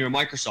Sony or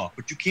Microsoft,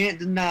 but you can't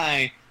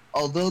deny,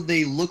 although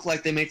they look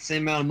like they make the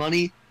same amount of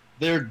money,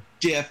 they're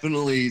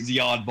definitely the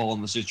oddball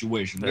in the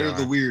situation. They're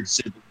the weird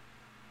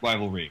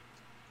rivalry.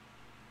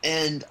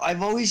 And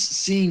I've always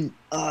seen,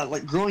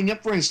 like growing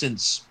up, for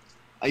instance,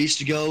 I used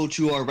to go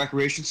to our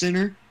recreation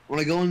center. When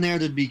I go in there,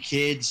 there'd be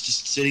kids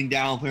just sitting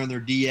down, playing on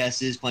their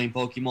DSs, playing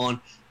Pokemon.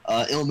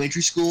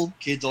 Elementary school,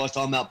 kids always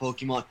talking about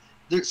Pokemon.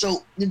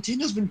 So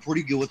Nintendo's been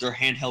pretty good with their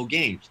handheld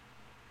games.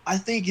 I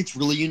think it's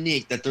really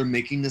unique that they're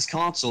making this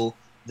console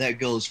that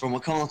goes from a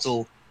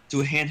console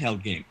to a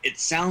handheld game. It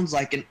sounds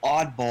like an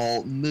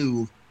oddball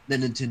move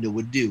that Nintendo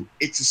would do.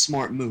 It's a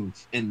smart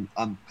move, and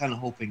I'm kind of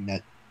hoping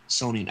that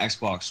Sony and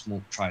Xbox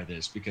won't try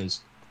this,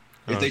 because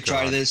if they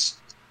try this,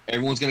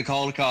 everyone's going to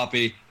call it a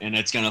copy, and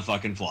it's going to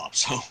fucking flop.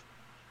 So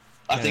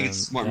I think it's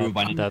a smart move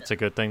by Nintendo. That's a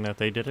good thing that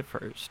they did it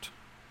first.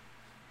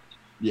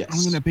 Yes.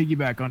 I'm gonna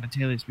piggyback onto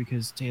Taylor's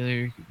because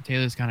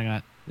Taylor's kind of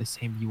got the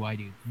same view I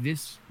do.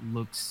 This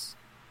looks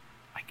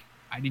like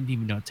I didn't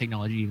even know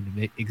technology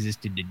even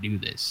existed to do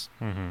this.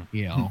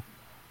 You know,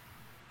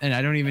 and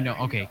I don't even know.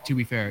 Okay, to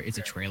be fair, it's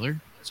a trailer,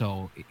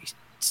 so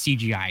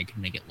CGI can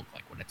make it look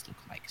like what it's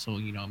looked like. So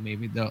you know,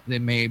 maybe there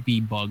may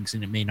be bugs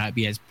and it may not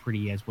be as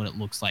pretty as what it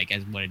looks like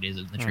as what it is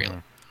in the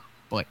trailer.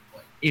 But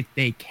if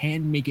they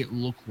can make it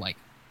look like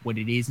what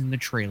it is in the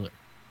trailer,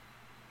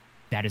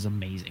 that is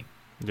amazing.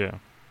 Yeah.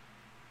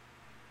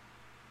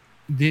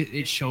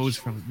 It shows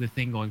from the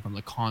thing going from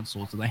the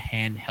console to the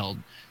handheld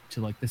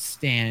to like the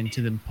stand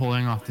to them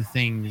pulling off the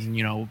things and,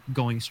 you know,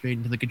 going straight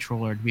into the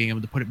controller to being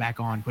able to put it back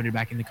on, put it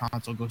back in the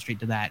console, go straight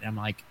to that. And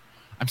I'm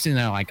sitting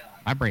there like,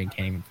 my brain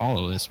can't even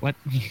follow this. What?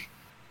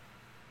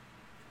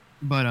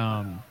 But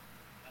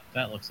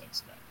that looks like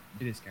Skyrim.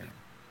 It is Skyrim.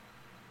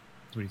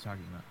 That's what he's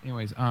talking about.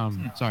 Anyways,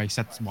 sorry,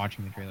 Seth's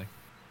watching the trailer.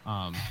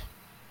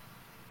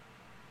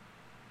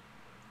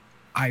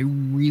 I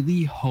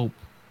really hope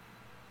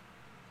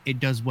it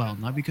does well,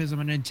 not because I'm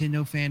a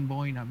Nintendo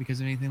fanboy, not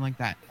because of anything like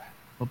that,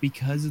 but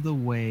because of the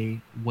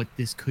way what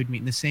this could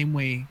mean. The same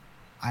way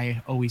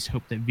I always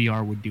hoped that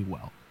VR would do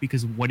well,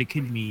 because of what it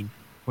could mean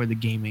for the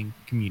gaming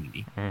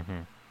community.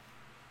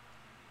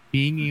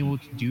 Being able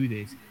to do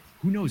this,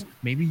 who knows?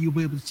 Maybe you'll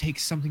be able to take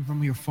something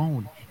from your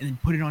phone and then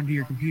put it onto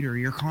your computer or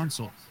your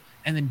console,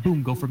 and then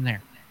boom, go from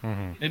there.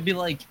 It'd be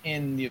like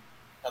in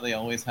how they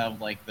always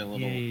have like the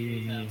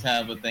little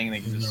tablet thing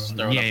they can just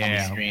throw it up on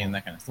the screen,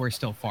 that kind of stuff. We're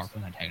still far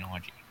from that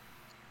technology.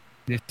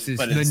 This is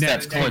but the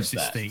next towards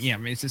this thing. Yeah, I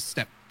mean, it's a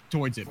step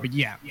towards it. But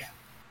yeah.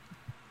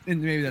 And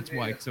maybe that's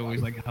why it's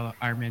always like how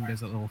Iron Man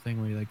does that little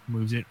thing where he like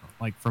moves it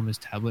like from his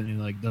tablet and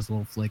he like does a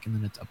little flick and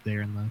then it's up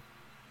there in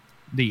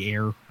the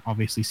air,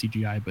 obviously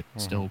CGI, but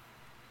still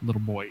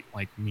little boy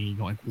like me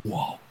going,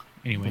 whoa.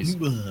 Anyways.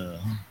 Oh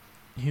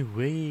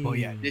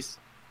yeah,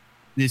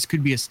 this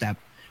could be a step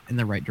in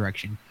the right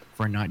direction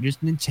for not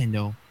just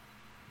Nintendo,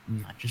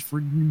 not just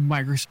for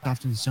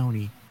Microsoft and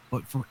Sony,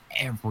 but for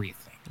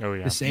everything. Oh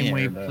yeah. The same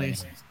way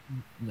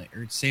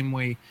same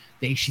way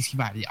the HTC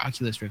Vive, the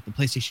Oculus Rift, the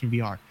PlayStation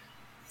VR,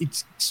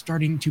 it's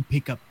starting to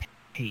pick up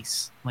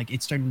pace. Like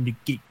it's starting to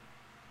pick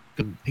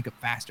up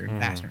faster and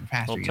faster and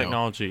faster. Well,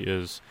 technology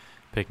is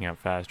picking up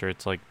faster.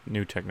 It's like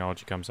new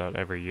technology comes out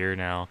every year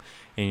now,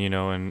 and you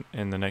know, in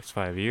the next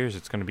 5 years,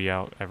 it's going to be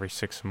out every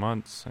 6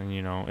 months, and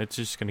you know, it's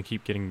just going to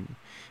keep getting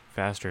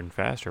faster and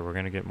faster. We're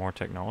going to get more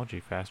technology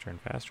faster and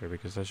faster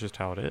because that's just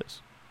how it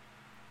is.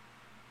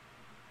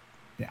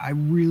 I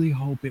really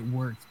hope it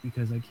works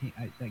because it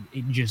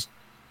just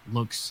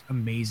looks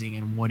amazing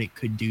and what it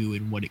could do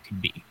and what it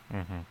could be.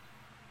 Mm-hmm.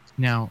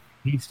 Now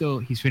he's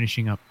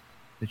finishing up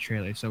the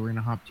trailer. So we're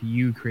gonna hop to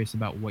you, Chris,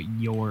 about what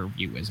your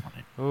view is on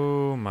it.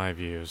 Oh, my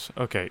views.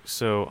 Okay,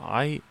 so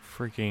I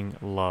freaking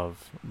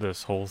love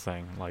this whole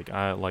thing. Like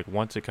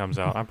once it comes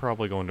out, I'm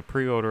probably going to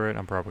pre-order it.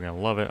 I'm probably gonna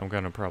love it. I'm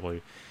gonna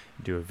probably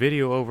do a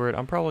video over it.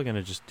 I'm probably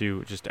gonna just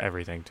do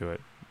everything to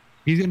it.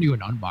 He's gonna do an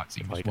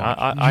unboxing. Like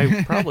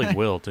I probably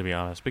will, to be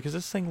honest, because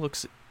this thing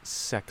looks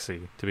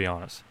sexy. To be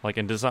honest, like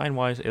in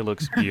design-wise, it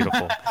looks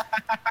beautiful.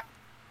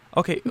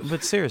 Okay,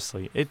 but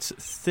seriously, it's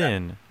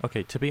thin.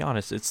 Okay, to be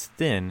honest, it's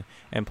thin,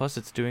 and plus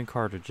it's doing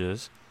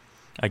cartridges,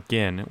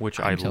 again, which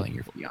I'm telling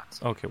your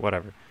fiance. Okay,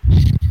 whatever.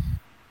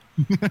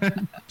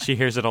 She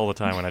hears it all the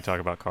time when I talk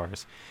about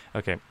cars.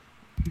 Okay,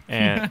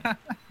 and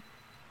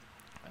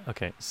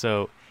okay,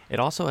 so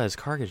it also has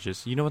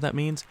cartridges. You know what that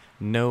means?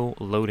 No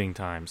loading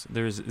times.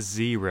 There's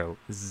zero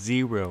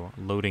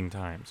loading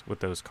times with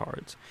those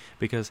cards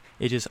because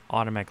it just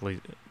automatically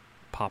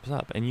pops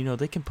up. And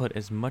they can put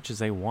as much as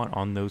they want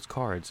on those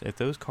cards. If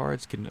those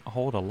cards can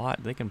hold a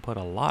lot, they can put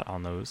a lot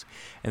on those,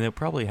 and they'll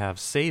probably have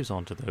saves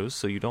onto those,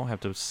 so you don't have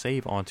to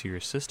save onto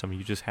your system.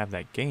 You just have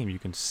that game. You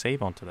can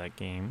save onto that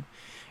game.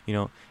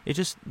 It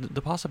just,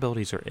 the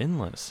possibilities are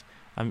endless.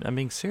 I'm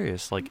being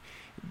serious. Like,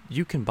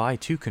 you can buy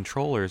 2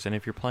 controllers, and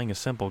if you're playing a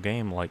simple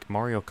game like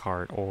Mario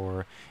Kart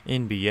or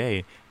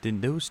NBA,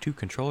 then those 2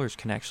 controllers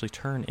can actually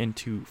turn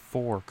into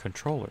 4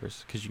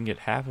 controllers, because you can get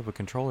half of a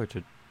controller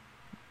to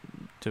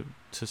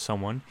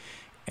someone,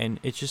 and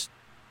it's just,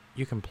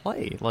 you can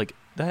play like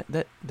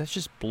that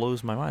just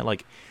blows my mind.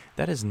 Like,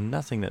 that is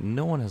nothing that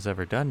no one has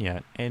ever done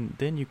yet. And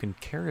then you can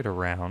carry it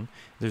around.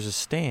 There's a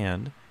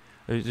stand,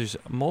 there's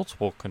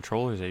multiple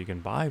controllers that you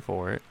can buy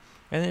for it,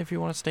 and then if you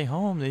want to stay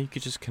home, then you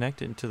could just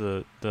connect it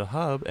into the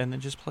hub and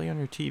then just play on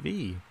your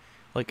TV.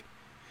 Like,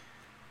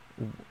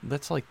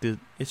 that's like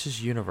it's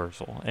just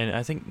universal. And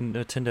I think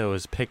Nintendo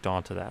has picked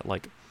onto that.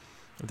 Like,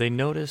 they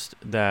noticed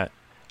that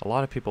a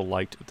lot of people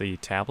liked the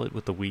tablet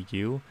with the Wii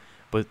U,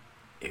 but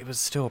it was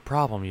still a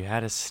problem. You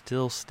had to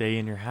still stay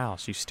in your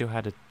house. You still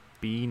had to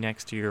be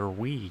next to your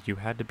Wii. You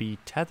had to be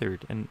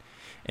tethered.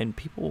 And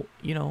people,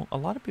 a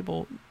lot of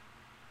people,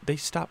 they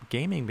stop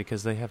gaming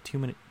because they have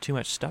too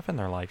much stuff in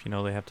their life.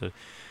 They have to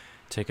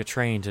take a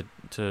train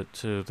to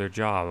their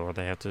job, or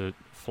they have to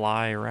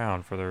fly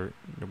around for their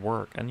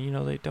work. And,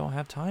 they don't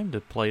have time to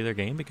play their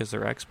game because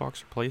their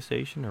Xbox or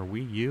PlayStation or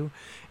Wii U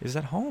is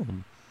at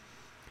home.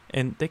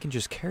 And they can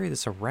just carry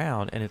this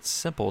around, and it's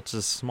simple. It's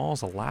as small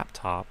as a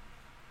laptop.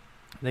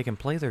 They can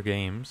play their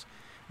games,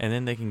 and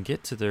then they can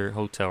get to their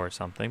hotel or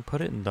something,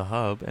 put it in the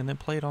hub, and then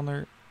play it on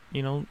their,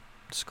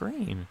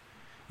 screen.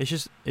 It's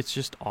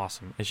just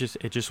awesome. It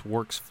just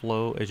works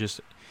it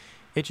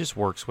just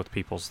works with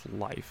people's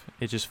life.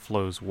 It just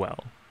flows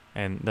well,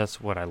 and that's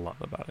what I love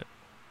about it.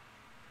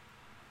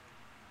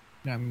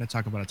 Now I'm going to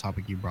talk about a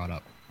topic you brought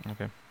up.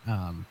 Okay.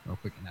 Real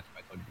quick, and that's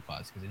why I told you to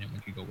pause, because I didn't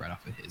want you to go right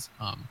off of his.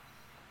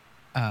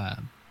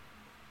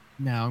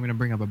 Now I'm going to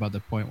bring up about the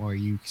point where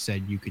you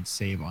said you could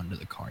save onto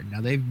the card. Now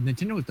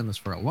Nintendo has done this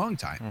for a long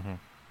time.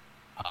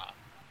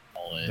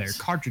 Always. They're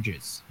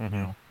cartridges,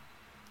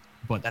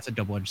 but that's a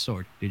double-edged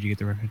sword. Did you get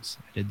the reference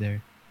I did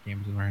there?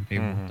 Games with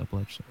Roundtable,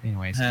 double-edged sword.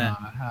 Anyways,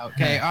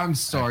 okay, I'm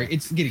sorry.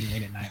 It's getting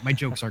late at night. My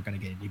jokes aren't going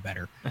to get any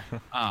better.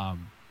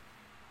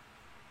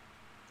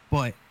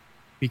 But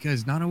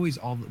because not always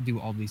all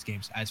these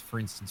games, as for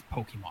instance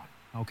Pokemon.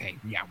 Okay,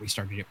 yeah, we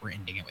started it. We're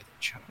ending it with it.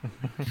 Shut up.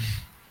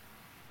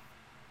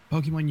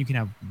 Pokemon, you can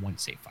have one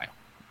save file.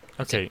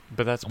 Okay,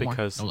 but that's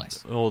because no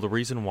less. Well, the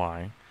reason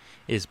why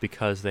is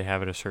because they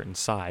have it a certain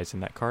size,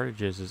 and that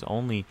cartridges is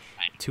only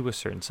to a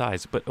certain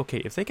size. But okay,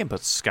 if they can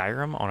put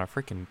Skyrim on a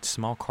freaking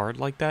small card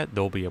like that,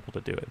 they'll be able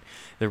to do it.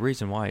 The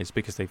reason why is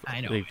because the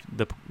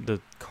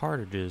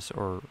cartridges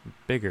are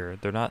bigger.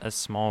 They're not as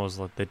small as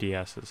like the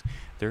DS's.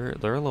 They're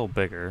a little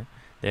bigger.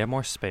 They have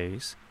more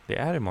space. They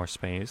added more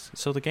space,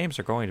 so the games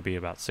are going to be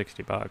about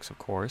 $60, of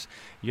course.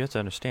 You have to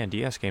understand,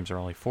 DS games are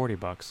only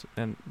 $40,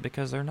 and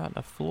because they're not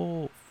a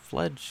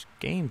full-fledged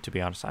game, to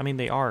be honest. I mean,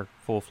 they are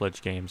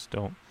full-fledged games.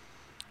 Don't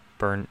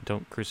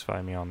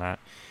crucify me on that.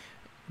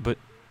 But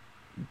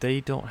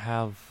they don't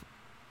have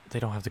the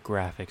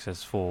graphics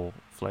as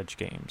full-fledged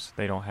games.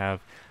 They don't have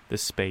the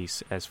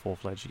space as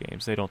full-fledged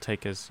games. They don't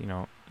take as They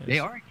are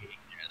getting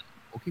there,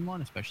 though.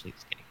 Pokemon, especially,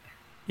 is getting there.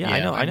 Yeah,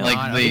 I know.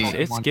 Like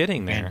it's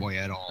getting there.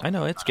 At all. I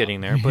know it's getting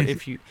there, but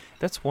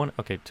that's one.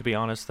 Okay, to be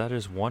honest, that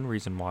is one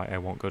reason why I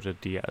won't go to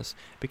DS,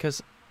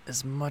 because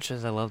as much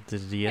as I love the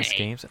DS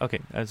games, the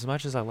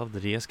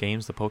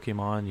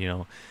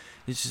Pokemon,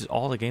 it's just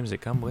all the games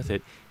that come with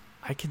it.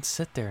 I can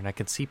sit there and I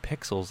can see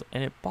pixels,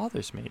 and it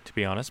bothers me, to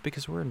be honest,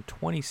 because we're in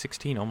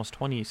 2016, almost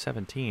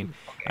 2017.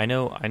 Okay. I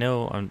know,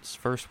 on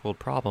first world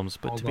problems,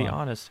 but to be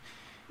honest,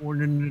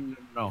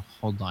 no,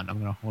 hold on, I'm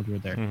gonna hold you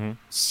there.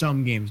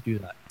 Some games do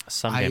that.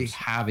 I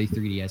have a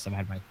 3DS. I've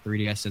had my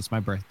 3DS since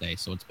my birthday,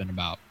 so it's been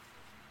about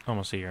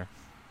almost a year.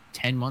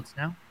 10 months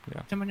now?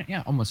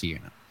 Yeah. Almost a year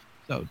now.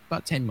 So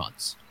about 10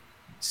 months.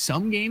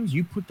 Some games,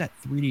 you put that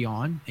 3D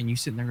on and you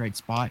sit in the right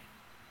spot,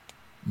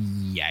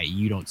 yeah,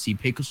 you don't see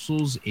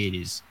pixels. It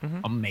is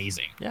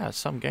amazing. Yeah,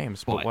 some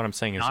games, but what I'm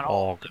saying is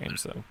all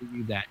games, though.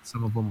 That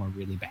some of them are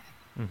really bad.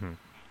 Mm-hmm.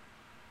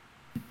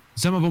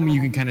 Some of them you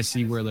can kind of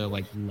see where they're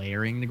like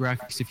layering the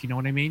graphics, if you know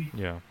what I mean.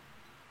 Yeah.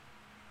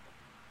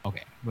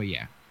 Okay, but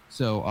yeah.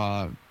 So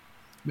I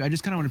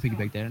just kind of want to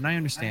piggyback that, and I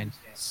understand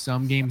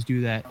some games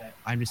do that.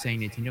 I'm just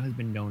saying Nintendo has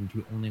been known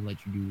to only let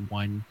you do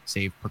one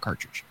save per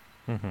cartridge.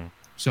 Mm-hmm.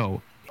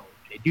 So if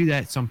they do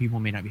that, some people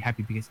may not be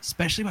happy because,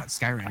 especially about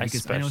Skyrim,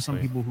 because I know some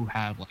people who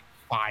have like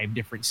 5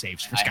 different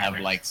saves for Skyrim. I have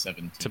like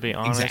 17. To be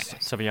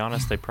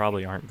honest, they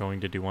probably aren't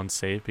going to do one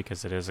save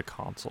because it is a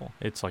console.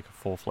 It's like a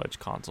full-fledged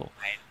console.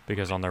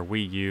 Because on their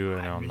Wii U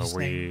and on the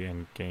Wii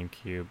and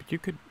GameCube,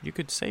 you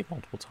could save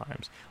multiple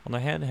times. On the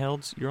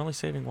handhelds, you're only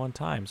saving one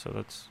time,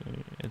 so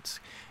it's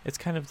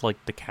kind of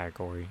like the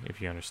category, if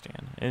you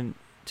understand. And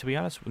to be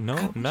honest,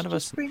 none of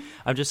us.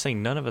 I'm just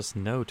saying none of us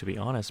know, to be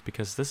honest,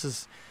 because this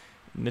is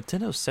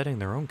Nintendo's setting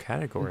their own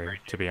category.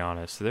 To be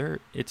honest,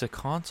 it's a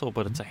console,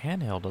 but it's a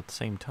handheld at the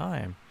same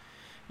time.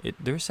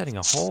 They're setting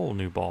a whole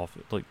new ball.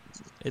 Like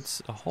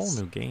it's a whole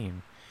new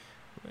game,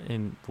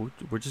 and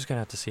we're just gonna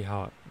have to see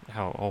how it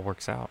all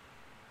works out.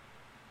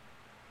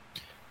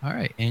 All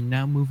right, and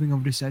now moving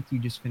over to Seth, you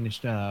just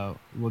finished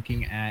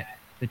looking at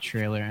the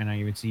trailer, and I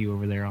even see you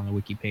over there on the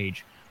wiki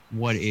page.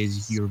 What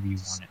is your view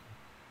on it?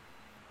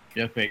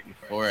 Real quick,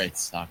 before I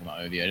talk about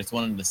my review, I just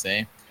wanted to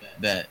say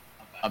that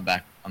I'm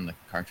back on the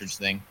cartridge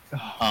thing.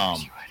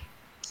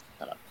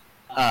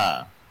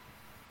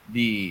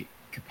 The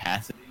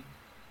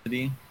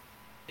capacity,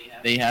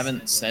 they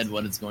haven't said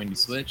what it's going to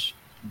switch,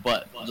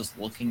 but just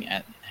looking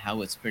at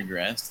how it's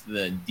progressed,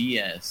 the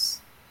DS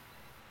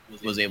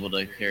was able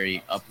to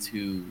carry up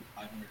to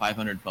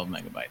 512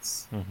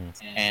 megabytes,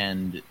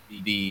 and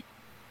the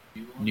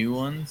new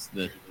ones,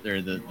 the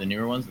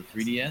newer ones, the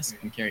 3DS,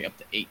 can carry up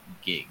to 8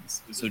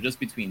 gigs. So just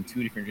between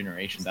 2 different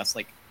generations, that's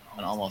like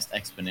an almost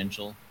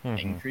exponential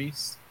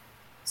increase.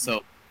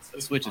 So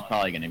the Switch is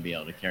probably going to be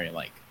able to carry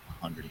like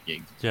 100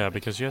 gigs. Yeah,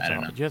 because you have to be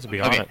honest. You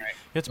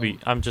have to be.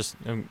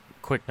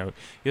 Quick note.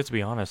 You have to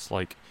be honest.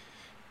 Like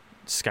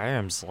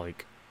Skyrim's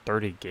like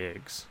 30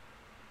 gigs,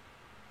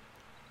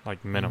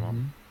 like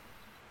minimum.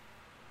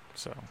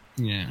 So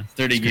yeah,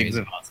 30 gigs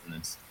of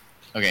awesomeness.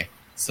 Okay,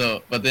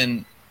 so but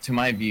then to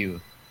my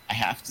view, I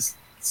have to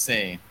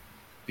say,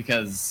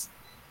 because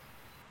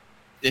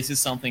this is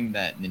something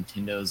that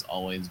Nintendo's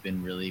always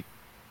been really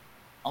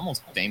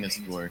almost famous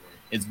for,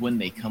 is when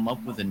they come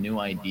up with a new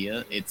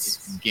idea,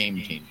 it's game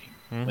changing.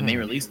 When they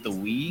released the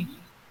Wii,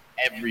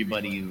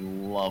 everybody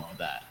loved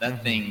that.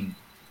 That thing,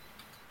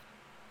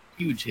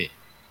 huge hit,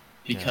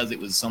 because it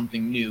was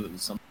something new, it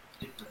was something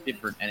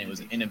different, and it was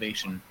an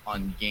innovation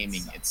on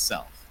gaming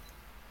itself.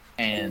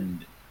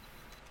 And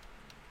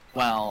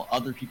while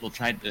other people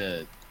tried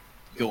to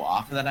go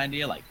off of that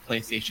idea, like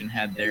PlayStation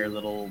had their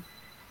little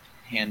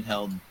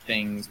handheld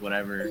things,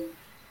 whatever,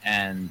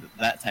 and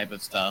that type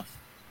of stuff,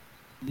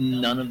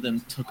 none of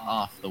them took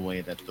off the way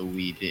that the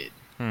Wii did.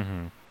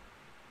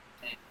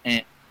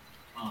 And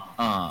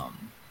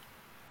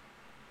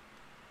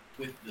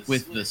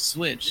with the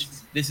Switch,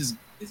 this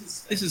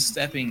is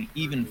stepping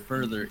even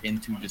further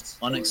into just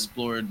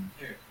unexplored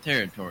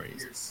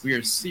territories. We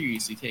are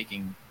seriously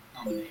taking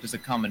just a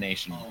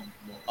combination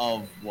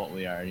of what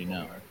we already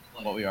know,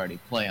 what we already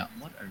play on.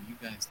 What are you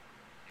guys?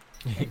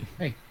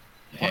 Hey,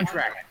 on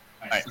track.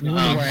 All right.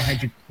 I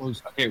had you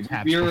close. Okay,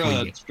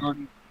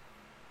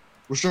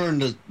 we're starting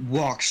to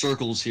walk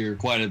circles here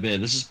quite a bit.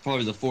 This is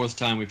probably the 4th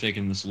time we've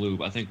taken this loop.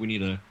 I think we need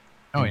to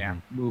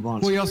move on.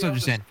 Well, you also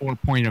understand 4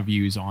 point of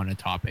views on a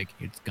topic.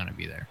 It's gonna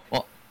be there.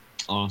 Well,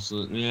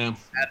 honestly, yeah.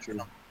 That's what I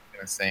was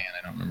gonna say, and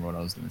I don't remember what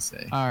I was gonna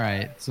say. All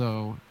right,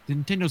 so the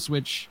Nintendo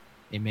Switch,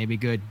 it may be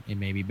good, it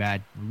may be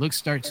bad.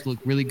 Starts to look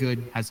really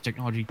good, has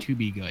technology to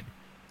be good,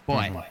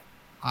 but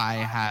I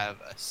have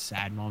a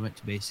sad moment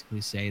to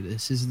basically say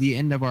this is the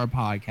end of our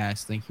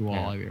podcast. Thank you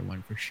all,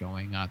 everyone, for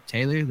showing up.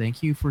 Taylor,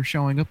 thank you for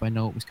showing up. I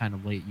know it was kind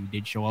of late. You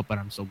did show up, but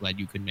I'm so glad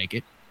you could make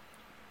it.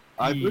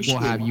 I appreciate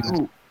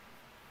it.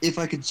 If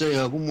I could say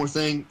one more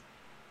thing.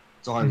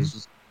 Sorry, this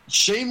is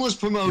shameless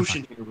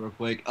promotion here real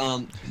quick.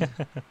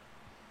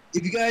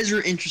 If you guys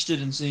are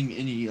interested in seeing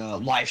any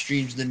live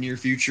streams in the near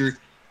future,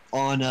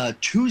 on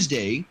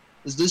Tuesday,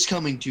 this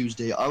coming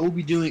Tuesday, I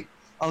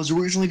was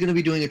originally going to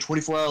be doing a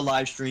 24-hour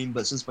live stream,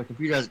 but since my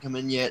computer hasn't come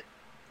in yet,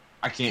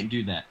 I can't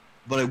do that.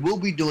 But I will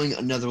be doing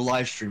another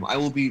live stream. I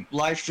will be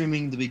live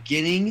streaming the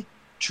beginning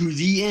to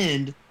the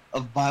end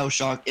of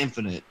BioShock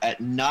Infinite at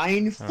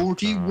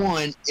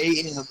 9:41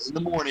 a.m. in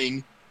the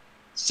morning,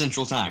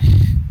 Central Time.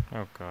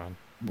 Oh, God.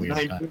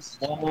 There's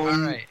a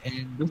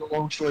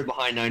long story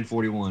behind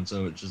 9:41,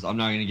 so I'm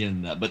not going to get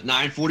into that. But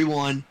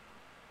 9:41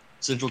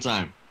 Central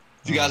Time.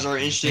 If you guys are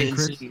interested in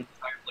seeing the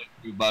entire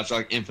playthrough of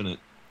BioShock Infinite,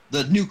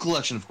 the new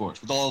collection, of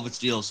course, with all of its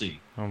DLC.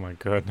 Oh my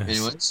goodness.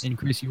 Anyways. And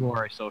Chris, you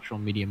are a social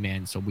media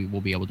man, so we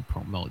will be able to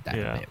promote that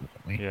a bit,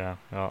 won't we? Yeah,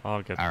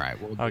 I'll get that. All right,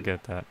 I'll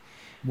get that.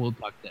 We'll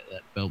talk that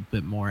a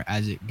bit more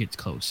as it gets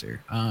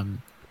closer.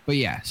 But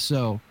yeah,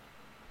 so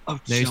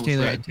there's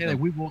Taylor. And Taylor,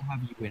 we will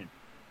have you in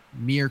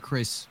me or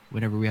Chris,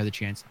 whenever we have the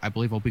chance, I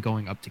believe I'll be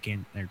going up to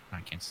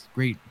not Kansas.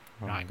 Great,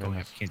 Oh not going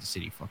up to Kansas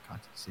City. Fuck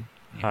Kansas City.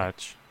 Anyway,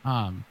 Hutch.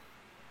 no,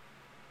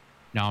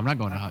 I'm not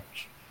going to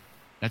Hutch.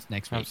 That's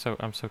next week.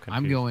 I'm so confused.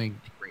 I'm going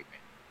to Great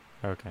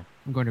Bend. Okay.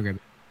 I'm going to Great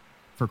Bend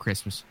for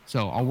Christmas.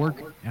 So I'll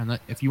work, and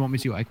if you want me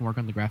to, I can work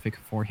on the graphic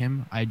for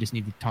him. I just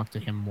need to talk to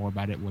him more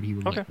about it, what he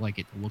would like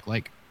it to look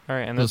like. All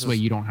right, and this way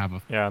you don't have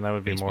a and that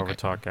would be Facebook more of a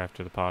talk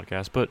after the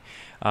podcast.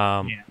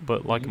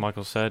 But like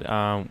Michael said,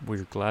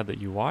 we're glad that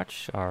you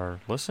watched or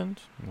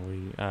listened.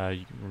 We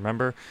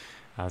remember,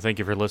 thank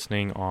you for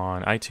listening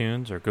on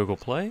iTunes or Google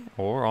Play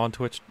or on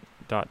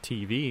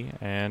Twitch.tv,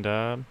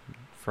 and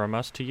from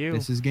us to you.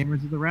 This is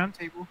Gamers of the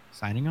Roundtable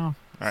signing off.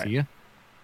 All right. See ya.